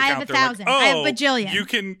my bank account, I have they're 1,000. like, "Oh, I have a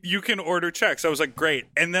bajillion. You can order checks." I was like, "Great."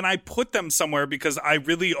 And then I put them somewhere because I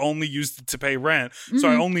really only used it to pay rent. So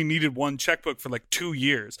I only needed one checkbook for like 2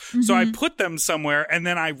 years. So I put them somewhere, and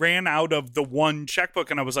then I ran out of the one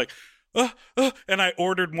checkbook, and I was like, and I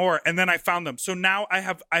ordered more, and then I found them. So now I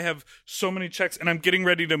have so many checks, and I'm getting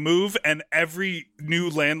ready to move, and every new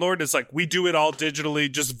landlord is like, "We do it all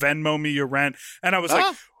digitally, just Venmo me your rent." And I was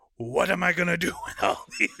like, what am I gonna do with all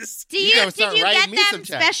these? Did you get them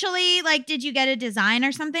specially? Like, did you get a design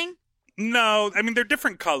or something? No, I mean, they're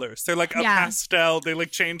different colors. They're like a pastel. They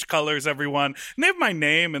like change colors, everyone. And they have my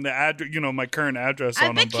name and the address, my current address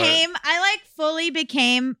on them. I like fully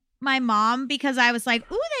became my mom because I was like,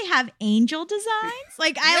 ooh, they have angel designs.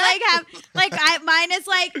 Like mine is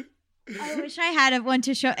like, I wish I had one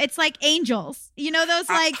to show. It's like angels, those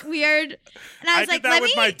like weird. And I was did that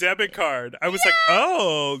with my debit card. I was like,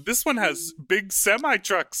 oh, this one has big semi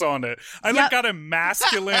trucks on it. I got a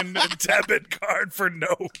masculine debit card for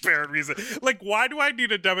no apparent reason. Like, why do I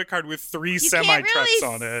need a debit card with 3 semi trucks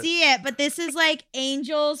on it? See it, but this is like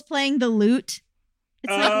angels playing the lute.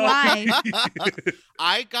 It's like,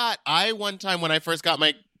 why? I one time when I first got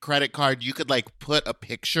my credit card, you could like put a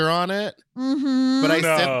picture on it, mm-hmm. but I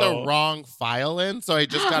sent the wrong file in, so I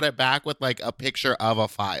just got it back with like a picture of a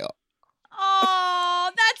file. Oh,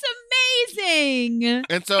 that's amazing!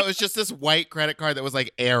 And so it was just this white credit card that was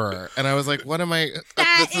like error, and I was like, "What am I?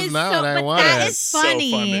 This is not what I wanted." That is funny.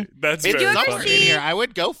 So funny. That's it's very somewhere funny. in here. I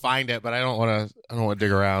would go find it, but I don't want to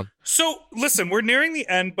dig around. So listen, we're nearing the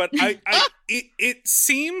end, but it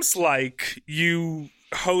seems like you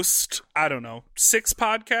host, I don't know, 6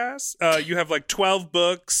 podcasts. You have like 12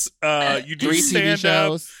 books. You do 3 stand TV up.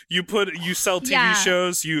 shows. You sell TV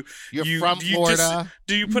shows. You're from Florida.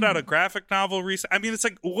 Do you put out a graphic novel recently? I mean, it's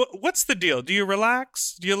like, what's the deal? Do you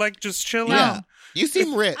relax? Do you like just chill out? Yeah. You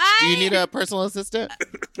seem rich. Do you need a personal assistant?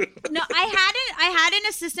 No, I had an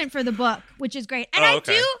assistant for the book, which is great. And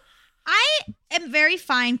I am very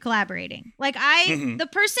fine collaborating. Like the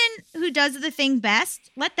person who does the thing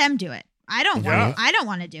best, let them do it. I don't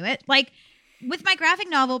want to do it. Like with my graphic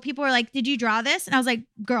novel, people were like, "Did you draw this?" And I was like,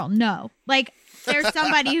 "Girl, no." Like there's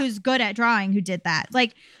somebody who's good at drawing who did that.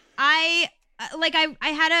 Like I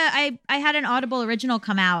had an Audible original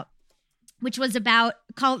come out, which was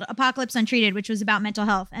called Apocalypse Untreated, which was about mental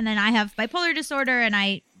health. And then I have bipolar disorder, and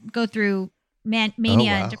I go through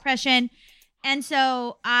mania and depression. And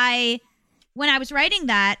so when I was writing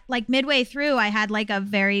that, like midway through, I had like a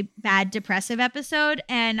very bad depressive episode,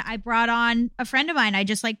 and I brought on a friend of mine. I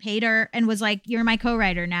just like paid her and was like, "You're my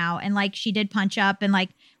co-writer now." And like she did Punch Up, and like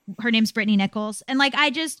her name's Brittany Nichols. And like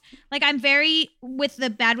I'm very with the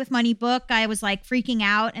Bad with Money book, I was like freaking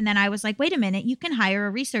out, and then I was like, wait a minute, you can hire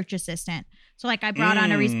a research assistant. So like I brought on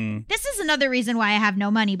this is another reason why I have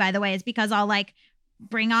no money, by the way, is because I'll like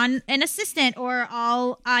bring on an assistant, or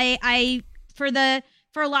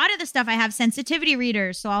for a lot of the stuff, I have sensitivity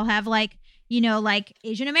readers. So I'll have like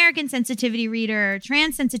Asian American sensitivity reader,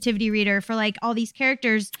 trans sensitivity reader for like all these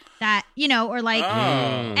characters that, or like,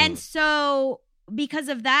 and so because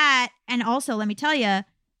of that, and also let me tell you,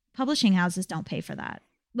 publishing houses don't pay for that.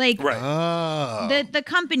 Like the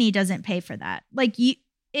company doesn't pay for that. Like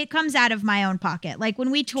it comes out of my own pocket. Like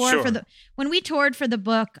when we toured for the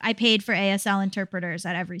book, I paid for ASL interpreters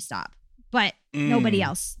at every stop, but nobody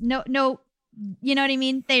else. No, you know what I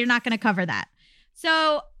mean? They're not going to cover that.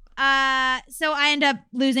 So I end up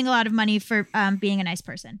losing a lot of money for being a nice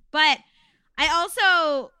person. But I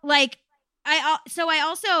also I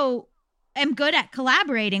also am good at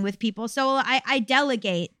collaborating with people. So I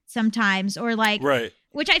delegate sometimes, or like,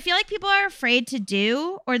 which I feel like people are afraid to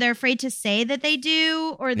do, or they're afraid to say that they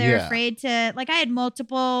do, or they're afraid to, like, I had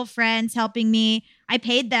multiple friends helping me. I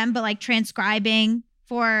paid them, but like transcribing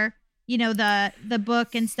for, the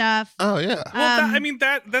book and stuff. Oh yeah.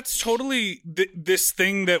 Well, that's totally this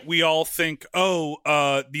thing that we all think,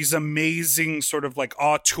 these amazing sort of like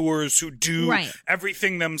auteurs who do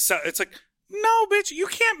everything themselves. It's like, no, bitch, you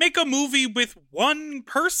can't make a movie with one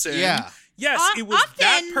person. Yeah. Yes, it was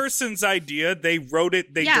that person's idea. They wrote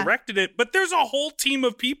it, they directed it, but there's a whole team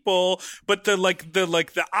of people. But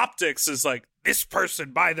the optics is like, this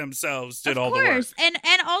person by themselves did all the work. And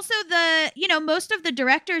also most of the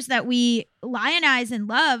directors that we lionize and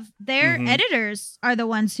love, their editors are the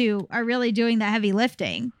ones who are really doing the heavy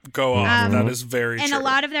lifting. Go on. That is very true. And a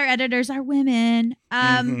lot of their editors are women.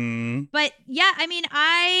 But yeah, I mean,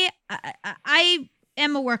 I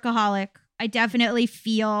am a workaholic. I definitely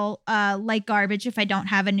feel like garbage if I don't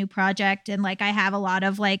have a new project. And like I have a lot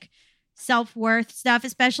of like self-worth stuff,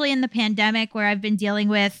 especially in the pandemic where I've been dealing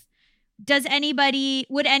with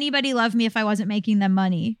would anybody love me if I wasn't making them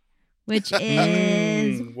money? Which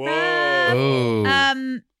is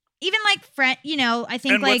even like friend, I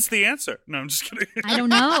think and like what's the answer? No, I'm just kidding. I don't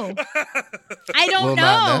know. I don't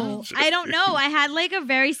know. I had like a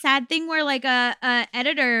very sad thing where like a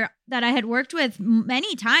editor that I had worked with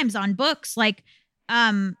many times on books, like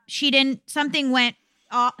I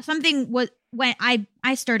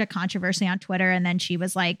stirred a controversy on Twitter, and then she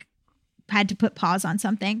was like had to put pause on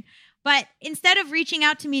something. But instead of reaching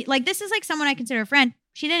out to me, like this is like someone I consider a friend,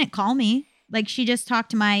 she didn't call me. Like she just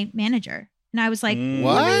talked to my manager. And I was like,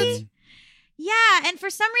 What? Really? Yeah. And for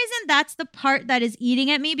some reason, that's the part that is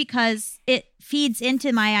eating at me because it feeds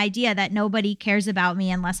into my idea that nobody cares about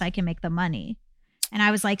me unless I can make the money. And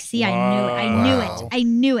I was like, see, I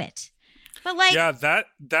knew it. But like, yeah,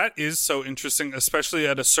 that is so interesting, especially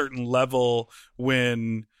at a certain level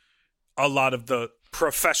when a lot of the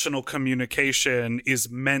professional communication is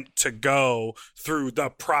meant to go through the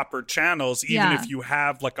proper channels, even if you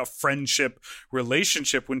have like a friendship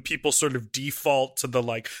relationship, when people sort of default to the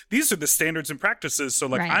like, these are the standards and practices. So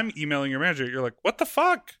like, I'm emailing your manager. You're like, what the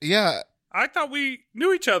fuck? Yeah. I thought we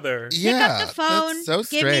knew each other. Pick up the phone, so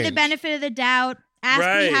give me the benefit of the doubt, ask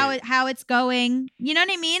me how it's going. You know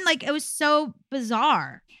what I mean? Like it was so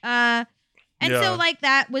bizarre. So like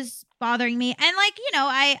that was bothering me. And like,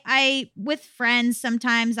 I with friends,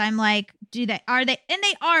 sometimes I'm like, are they, and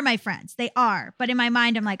they are my friends. They are. But in my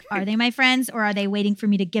mind, I'm like, are they my friends or are they waiting for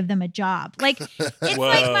me to give them a job? Like it's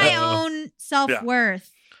like my own self-worth,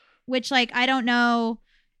 which like, I don't know.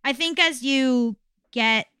 I think as you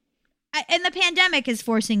get, and the pandemic is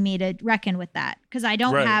forcing me to reckon with that because I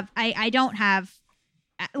don't have, I don't have,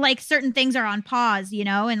 like certain things are on pause,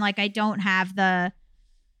 and like I don't have the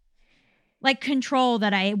like control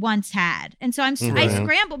that I once had. And so I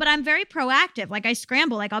scramble, but I'm very proactive. Like I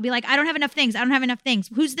scramble, like I'll be like, I don't have enough things.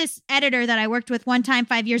 Who's this editor that I worked with one time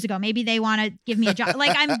 5 years ago? Maybe they want to give me a job.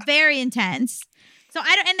 Like I'm very intense. So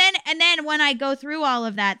I don't, and then when I go through all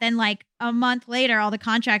of that, then like a month later, all the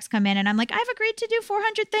contracts come in and I'm like, I've agreed to do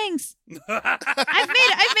 400 things. I've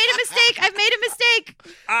made a mistake.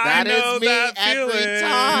 I know is me that every feeling.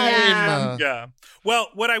 time. Yeah. Well,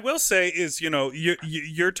 what I will say is,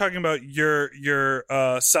 you're talking about your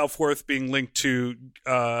self-worth being linked to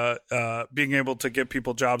being able to give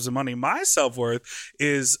people jobs and money. My self-worth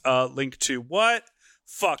is linked to what?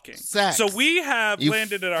 Fucking sex. So we have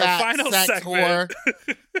landed at our final segment,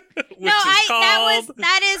 which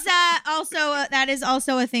that is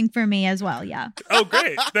also a thing for me as well. Yeah. Oh,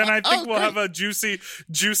 great! Then I think we'll have a juicy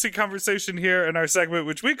conversation here in our segment,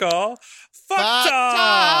 which we call Fuck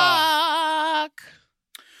Talk.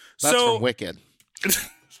 That's from Wicked.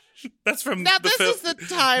 That's from now. The This film. is the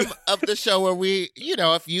time of the show where we,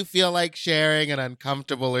 if you feel like sharing an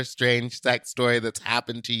uncomfortable or strange sex story that's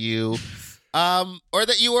happened to you. Or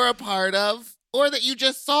that you were a part of, or that you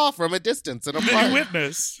just saw from a distance in a park.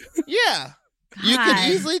 Witness. Yeah. God. You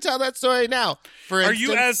can easily tell that story now. For Are instance,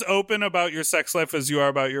 you as open about your sex life as you are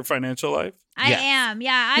about your financial life? I am.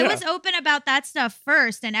 Yeah. I was open about that stuff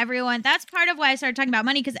first. And that's part of why I started talking about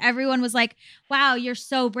money, because everyone was like, wow, you're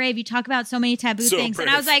so brave. You talk about so many taboo things. Brave.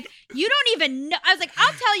 And I was like, you don't even know. I was like,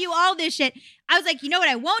 I'll tell you all this shit. I was like, you know what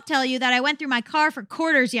I won't tell you? That I went through my car for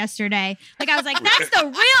quarters yesterday. Like, I was like, that's the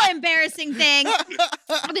real embarrassing thing.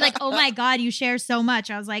 I'll be like, oh my God, you share so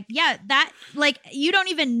much. I was like, yeah, that, like, you don't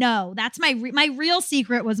even know. That's my real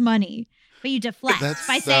secret was money. But you deflect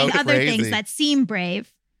by saying other things that seem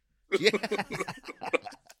brave. Yeah.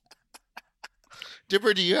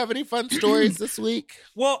 Dipper, do you have any fun stories this week?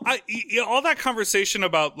 Well, all that conversation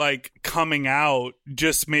about like coming out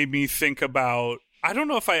just made me think about, I don't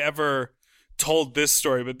know if I ever told this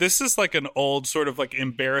story, but this is like an old sort of like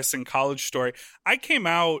embarrassing college story. I came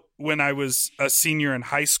out when I was a senior in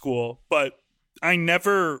high school, but I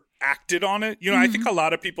never acted on it. I think a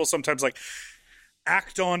lot of people sometimes like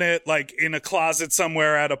act on it like in a closet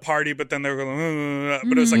somewhere at a party, but then they're going,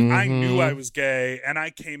 but it was like, I knew I was gay and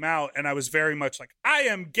I came out and I was very much like, I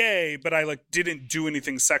am gay, but I like didn't do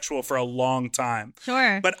anything sexual for a long time.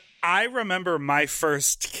 Sure. But I remember my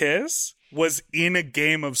first kiss was in a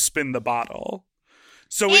game of Spin the Bottle.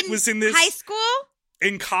 So it was in this high school?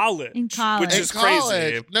 In college. Which is college.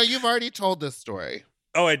 crazy. No, you've already told this story.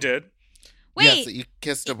 Oh, I did? Wait. Yes, that you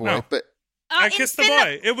kissed a boy, No. but I kissed the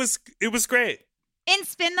boy. It was great. in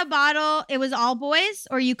Spin the Bottle, it was all boys,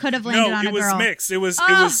 or you could have landed on a girl? No, it was mixed. It was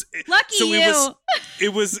lucky so you.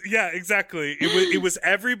 It was yeah, exactly. It was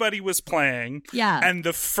everybody was playing. Yeah. And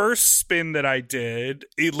the first spin that I did,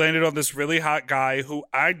 it landed on this really hot guy who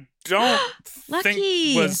I don't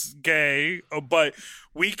think was gay, but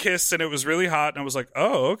we kissed and it was really hot, and I was like,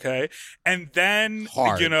 oh, okay. And then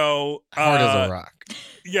Hard. you know, Hard as a rock.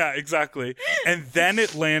 Yeah, exactly. And then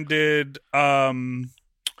it landed on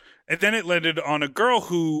a girl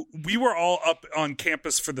who we were all up on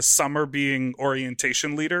campus for the summer being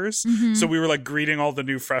orientation leaders. Mm-hmm. So we were like greeting all the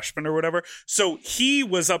new freshmen or whatever. So he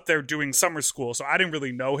was up there doing summer school. So I didn't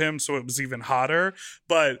really know him. So it was even hotter.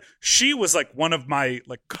 But she was like one of my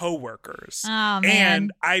like coworkers. Oh, man.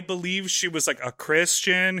 And I believe she was like a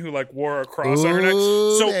Christian who like wore a cross on her neck.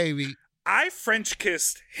 So baby. I French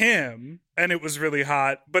kissed him and it was really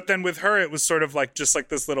hot. But then with her, it was sort of like just like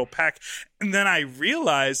this little peck. And then I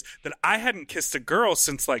realized that I hadn't kissed a girl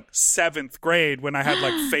since like 7th grade when I had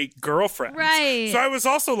like fake girlfriends. Right. So I was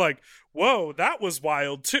also like, whoa, that was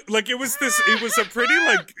wild too. Like it was a pretty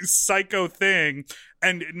like psycho thing.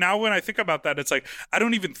 And now when I think about that, it's like, I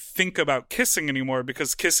don't even think about kissing anymore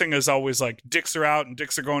because kissing is always like dicks are out and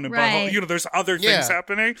dicks are going in butthole. You know, there's other things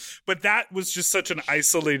happening. But that was just such an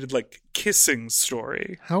isolated like kissing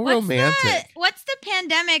story. How romantic. What's the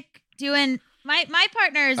pandemic doing? My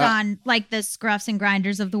partner is on like the Scruffs and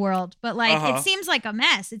Grinders of the world, but like it seems like a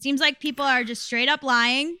mess. It seems like people are just straight up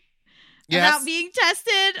lying. Without being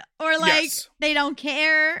tested, or like they don't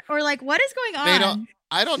care, or like what is going on?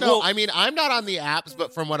 I don't know. Well, I mean, I'm not on the apps,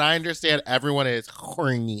 but from what I understand, everyone is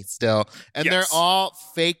horny still, and they're all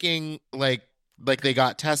faking like they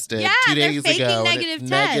got tested 2 days ago, and it's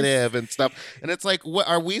negative and stuff. And it's like, what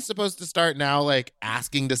are we supposed to start now? Like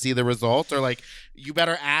asking to see the results, or like you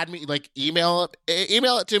better add me, like email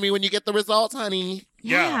it to me when you get the results, honey.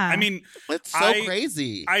 Yeah. I mean, it's so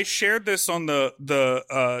crazy. I shared this on the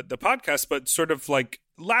podcast, but sort of like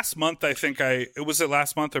last month, I think it was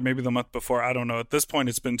last month or maybe the month before. I don't know. At this point,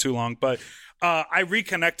 it's been too long, but I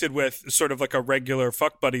reconnected with sort of like a regular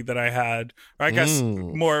fuck buddy that I had, or I guess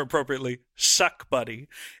more appropriately, suck buddy.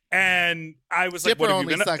 And I was like, Dipper what have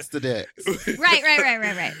only you been sucks the dick. Right.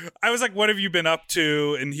 I was like, what have you been up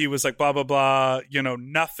to? And he was like, blah, blah, blah, you know,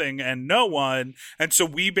 nothing and no one. And so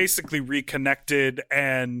we basically reconnected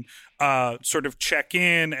and sort of check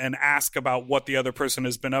in and ask about what the other person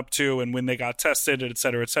has been up to and when they got tested, et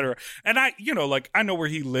cetera, et cetera. And I, you know, like I know where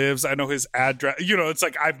he lives. I know his address. You know, it's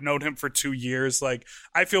like I've known him for 2 years. Like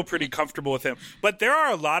I feel pretty comfortable with him. But there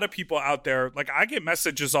are a lot of people out there, like I get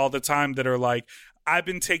messages all the time that are like, I've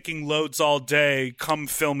been taking loads all day. Come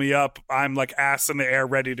fill me up. I'm like ass in the air,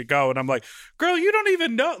 ready to go. And I'm like, girl, you don't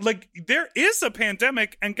even know. Like there is a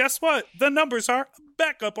pandemic. And guess what? The numbers are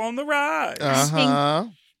back up on the rise.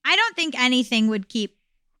 I don't think anything would keep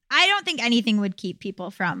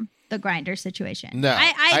people from the Grindr situation. No.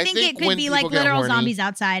 I think it could be like literal zombies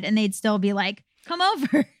outside and they'd still be like, come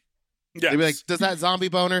over. Yeah. They'd be like, does that zombie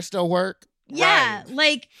boner still work? Yeah.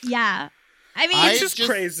 Right. I mean, it's just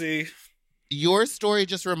crazy. Your story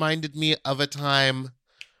just reminded me of a time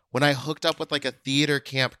when I hooked up with like a theater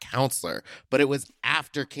camp counselor, but it was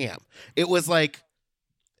after camp. It was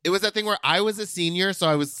that thing where I was a senior, so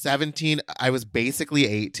I was 17. I was basically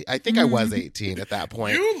 18. I think I was 18 at that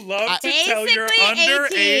point. You love to tell your Basically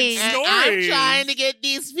underage 18. stories. I'm trying to get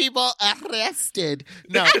these people arrested.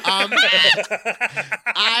 No,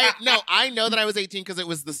 I know that I was 18 because it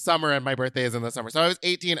was the summer and my birthday is in the summer. So I was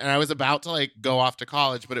 18 and I was about to like go off to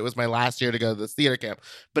college, but it was my last year to go to this theater camp.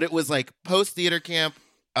 But it was like post theater camp.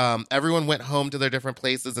 Everyone went home to their different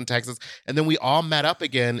places in Texas, and then we all met up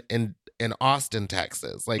again in Austin,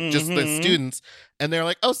 Texas, like just the students. And they're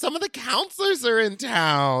like, oh, some of the counselors are in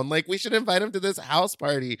town. Like we should invite them to this house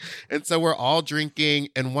party. And so we're all drinking.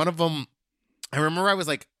 And one of them, I remember I was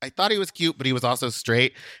like, I thought he was cute, but he was also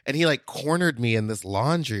straight. And he like cornered me in this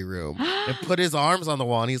laundry room and put his arms on the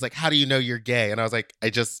wall. And he's like, how do you know you're gay? And I was like,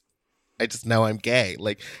 I just know I'm gay.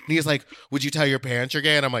 Like, and he's like, would you tell your parents you're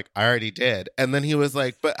gay? And I'm like, I already did. And then he was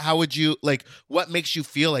like, but how would you, like, what makes you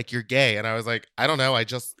feel like you're gay? And I was like, I don't know. I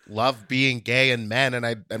just love being gay and men, and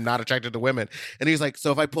I'm not attracted to women. And he's like,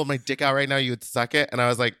 so if I pulled my dick out right now, you would suck it? And I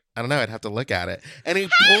was like, I don't know. I'd have to look at it. And he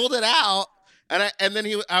pulled it out. And then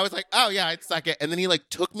I was like, oh yeah, I'd suck it. And then he like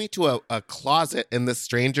took me to a closet in this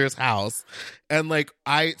stranger's house. And like,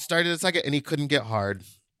 I started to suck it and he couldn't get hard.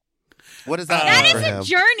 What is that? That is a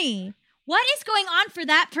journey. What is going on for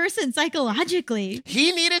that person psychologically?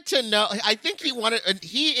 He needed to know. I think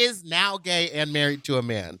he is now gay and married to a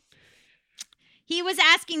man. He was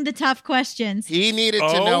asking the tough questions. He needed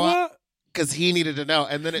to know because he needed to know.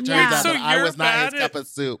 And then it turns out that I was not his cup of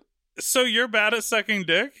soup. So you're bad at sucking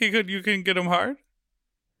dick? You can get him hard?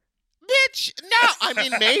 Bitch, no. I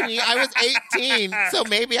mean, maybe. I was 18, so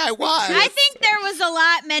maybe I was. I think there was a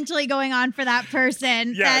lot mentally going on for that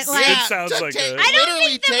person. Yes, that, like, it sounds like it. I don't literally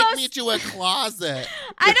think the take most- me to a closet.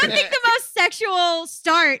 I don't think the most sexual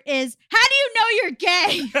start is, how do you know you're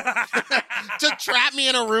gay? To trap me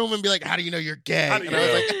in a room and be like, how do you know you're gay? How do And you I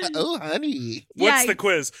was know? like, oh, honey. What's Yeah. the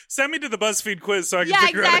quiz? Send me to the BuzzFeed quiz so I can Yeah,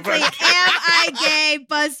 figure exactly. out Am if I'm I gay?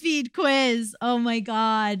 BuzzFeed quiz. Oh my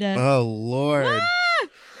God. Oh, Lord.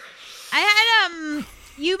 I had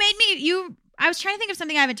you made me I was trying to think of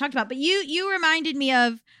something I haven't talked about, but you reminded me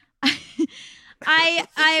of I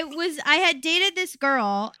had dated this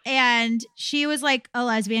girl and she was like a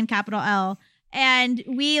lesbian, capital L. And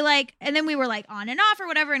then we were like on and off or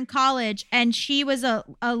whatever in college. And she was a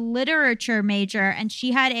literature major, and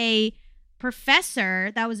she had a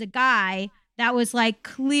professor that was a guy that was like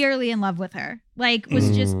clearly in love with her, like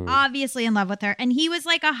was just obviously in love with her. And he was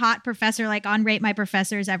like a hot professor, like on Rate My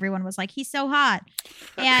Professors. Everyone was like, he's so hot.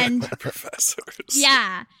 And professors.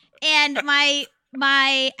 yeah. And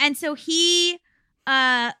and so she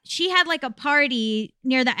had like a party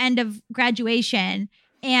near the end of graduation,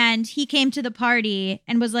 and he came to the party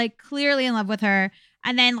and was like clearly in love with her.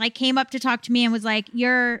 And then like came up to talk to me and was like,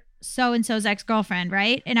 you're so-and-so's ex-girlfriend,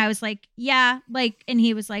 right? And I was like, yeah, like, and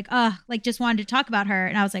he was like, like just wanted to talk about her.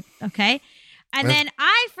 And I was like, okay. And then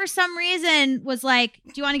I, for some reason, was like,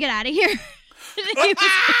 do you want to get out of here?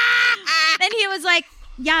 Then he was like,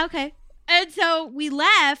 yeah, okay. And so we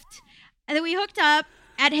left, and then we hooked up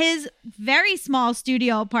at his very small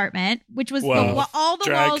studio apartment, which was all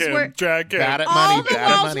the walls were Bad at all money, the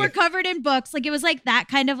bad at walls money. were covered in books. Like it was like that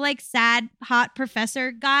kind of like sad hot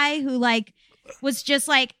professor guy who like was just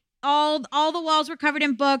like all the walls were covered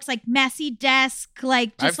in books, like messy desk,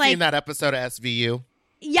 like just I've seen that episode of SVU.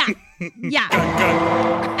 yeah.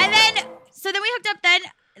 And then so then we hooked up.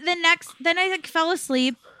 Then I like fell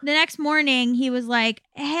asleep. The next morning he was like,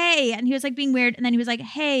 hey, and he was like being weird, and then he was like,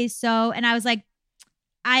 hey, so, and I was like,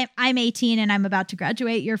 I'm 18 and I'm about to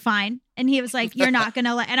graduate. You're fine. And he was like, you're not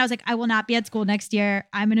gonna and I was like, I will not be at school next year.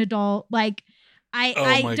 I'm an adult. Like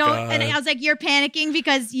I don't. God. And I was like, you're panicking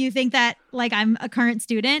because you think that like I'm a current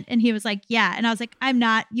student. And he was like, yeah. And I was like, I'm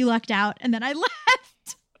not. You lucked out. And then I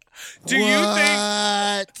left. Do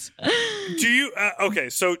you okay,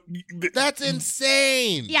 so That's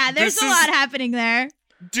insane. Yeah, there's a lot happening there.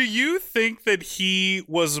 do you think that he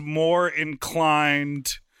was more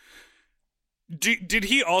inclined did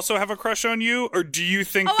he also have a crush on you, or do you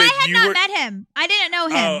think Oh, that I had you not were met him. I didn't know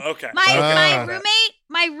him. Oh, okay.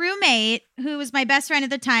 My roommate, who was my best friend at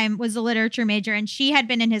the time, was a literature major, and she had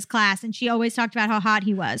been in his class, and she always talked about how hot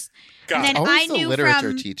he was. Got And then it. Always I the knew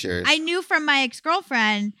literature teachers. I knew from my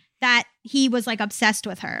ex-girlfriend that he was like obsessed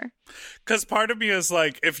with her. Because part of me is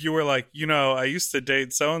like, if you were like, I used to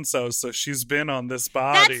date so-and-so, so she's been on this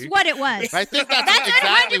body. That's what it was. I think that's That's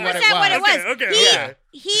exactly 100% what it what it was. was. Okay.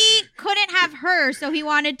 He couldn't have her, so he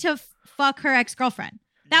wanted to fuck her ex-girlfriend.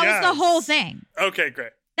 That was the Yes. whole thing. Okay,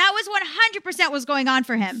 great. That was 100% was going on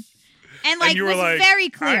for him. And like you was were like, very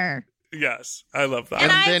clear. Yes, I love that.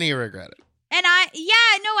 And And then he regretted. And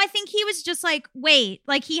I think he was just like, wait,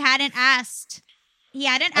 like he hadn't asked.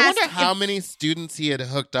 I wonder how many students he had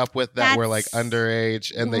hooked up with that were like That's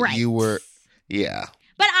underage, and that right. you were, yeah.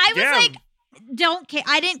 But I was Yeah. like, don't care.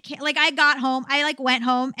 I didn't care. Like I got home. I like went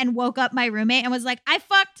home and woke up my roommate and was like, I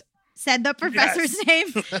fucked, said the professor's name.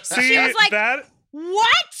 See, She was like, that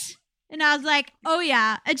what? And I was like, oh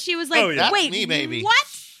yeah. And she was like, Oh, yeah. wait, That's me, baby. what?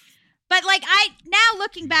 But like now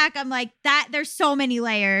looking back, I'm like, there's so many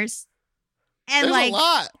layers. And There's like, a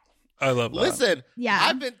lot. I love that. Listen, yeah.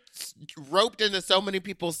 I've been roped into so many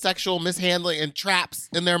people's sexual mishandling and traps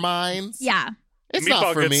in their minds. Yeah. It's Meatball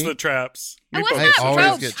not for gets me. the traps. I was Meatball I gets the not always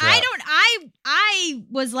traps. get roped. trapped. I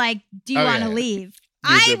was like, do you Oh, want to yeah. leave? You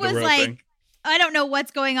I did the was roping. like, I don't know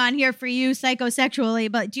what's going on here for you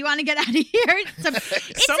psychosexually, but do you want to get out of here? It's Sometimes-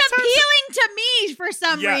 appealing to me for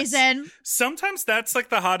some Yes. reason. Sometimes that's like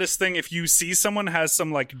the hottest thing. If you see someone has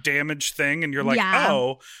some like damaged thing and you're like, Yeah.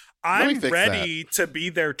 oh, Let me I'm fix ready to be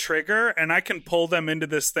their trigger and I can pull them into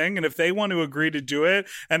this thing. And if they want to agree to do it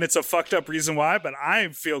and it's a fucked up reason why, but I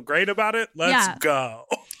feel great about it, let's Yeah. go.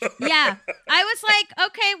 Yeah. I was like,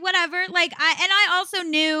 okay, whatever. Like I also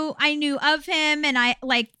knew of him, and I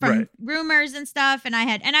like from Right. rumors and stuff, and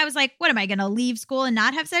I was like, what am I gonna leave school and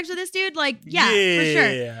not have sex with this dude? Like, yeah. For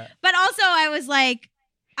sure. But also I was like,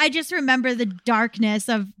 I just remember the darkness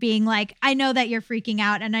of being like, I know that you're freaking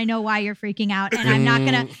out, and I know why you're freaking out, and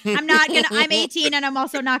I'm 18 and I'm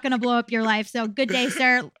also not gonna blow up your life. So good day,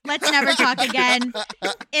 sir. Let's never talk again.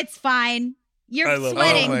 It's fine. You're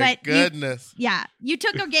sweating, Oh my but goodness. you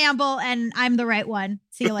took a gamble, and I'm the right one.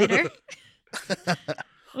 See you later.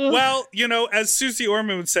 Well, as Susie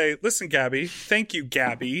Orman would say, listen, Gabby, thank you,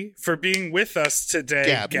 Gabby, for being with us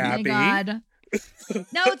today, Gabby. Oh my God.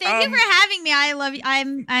 No, thank you for having me. I love you.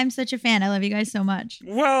 I'm such a fan. I love you guys so much.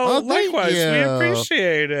 Well, likewise, you. we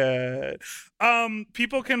appreciate it.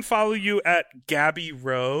 People can follow you at Gabby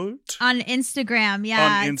Road on Instagram.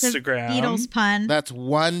 Yeah, on Instagram. It's a Beatles pun. That's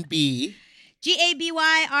 1B.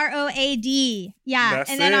 GABYROAD. Yeah.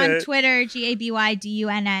 That's and then it. on Twitter,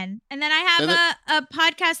 GABYDUNN. And then I have a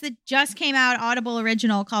podcast that just came out, Audible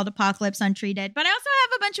original, called Apocalypse Untreated. But I also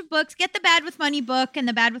have a bunch of books. Get the Bad with Money book and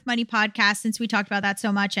the Bad with Money podcast, since we talked about that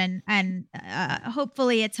so much. And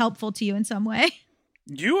hopefully it's helpful to you in some way.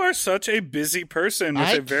 You are such a busy person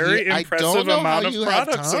with a very impressive amount of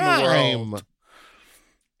products in the world.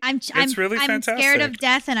 It's really fantastic. I'm scared of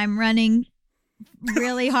death, and I'm running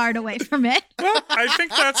really hard away from it. Well, I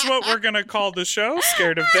think that's what we're going to call the show,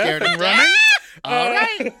 Scared of Death and Running. All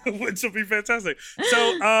right. Which will be fantastic.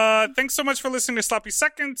 So thanks so much for listening to Sloppy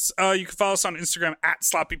Seconds. You can follow us on Instagram at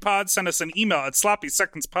SloppyPod. Send us an email at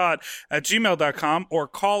sloppysecondspod@gmail.com or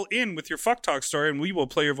call in with your fuck talk story and we will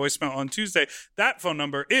play your voicemail on Tuesday. That phone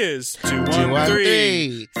number is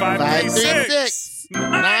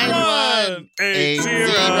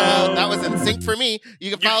 213-536-9180. That was in sync for me.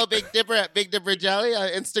 You can follow Big Dipper at Big Dipper Jelly on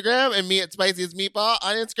Instagram and me at Spiciest Meatball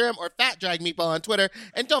on Instagram or Fat Drag Meatball on Twitter.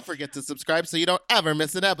 And don't forget to subscribe so you don't ever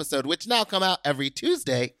miss an episode, which now come out every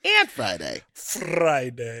Tuesday and Friday.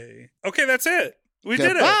 Okay, that's it. We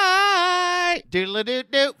did it. Bye.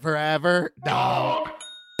 Doodle-a-doo-doo. Forever Dog.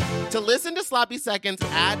 To listen to Sloppy Seconds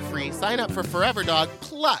ad-free, sign up for Forever Dog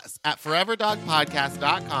Plus at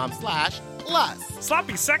foreverdogpodcast.com/plus.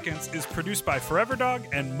 Sloppy Seconds is produced by Forever Dog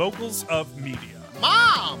and Moguls of Media.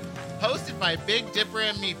 Mom! Hosted by Big Dipper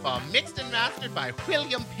and Meatball. Mixed and mastered by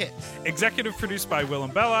William Pitts. Executive produced by Willem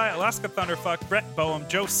Belli, Alaska Thunderfuck, Brett Boehm,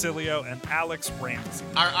 Joe Cilio, and Alex Ramsey.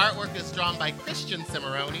 Our artwork is drawn by Christian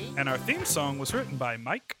Cimarroni. And our theme song was written by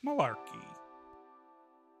Mike Malarkey.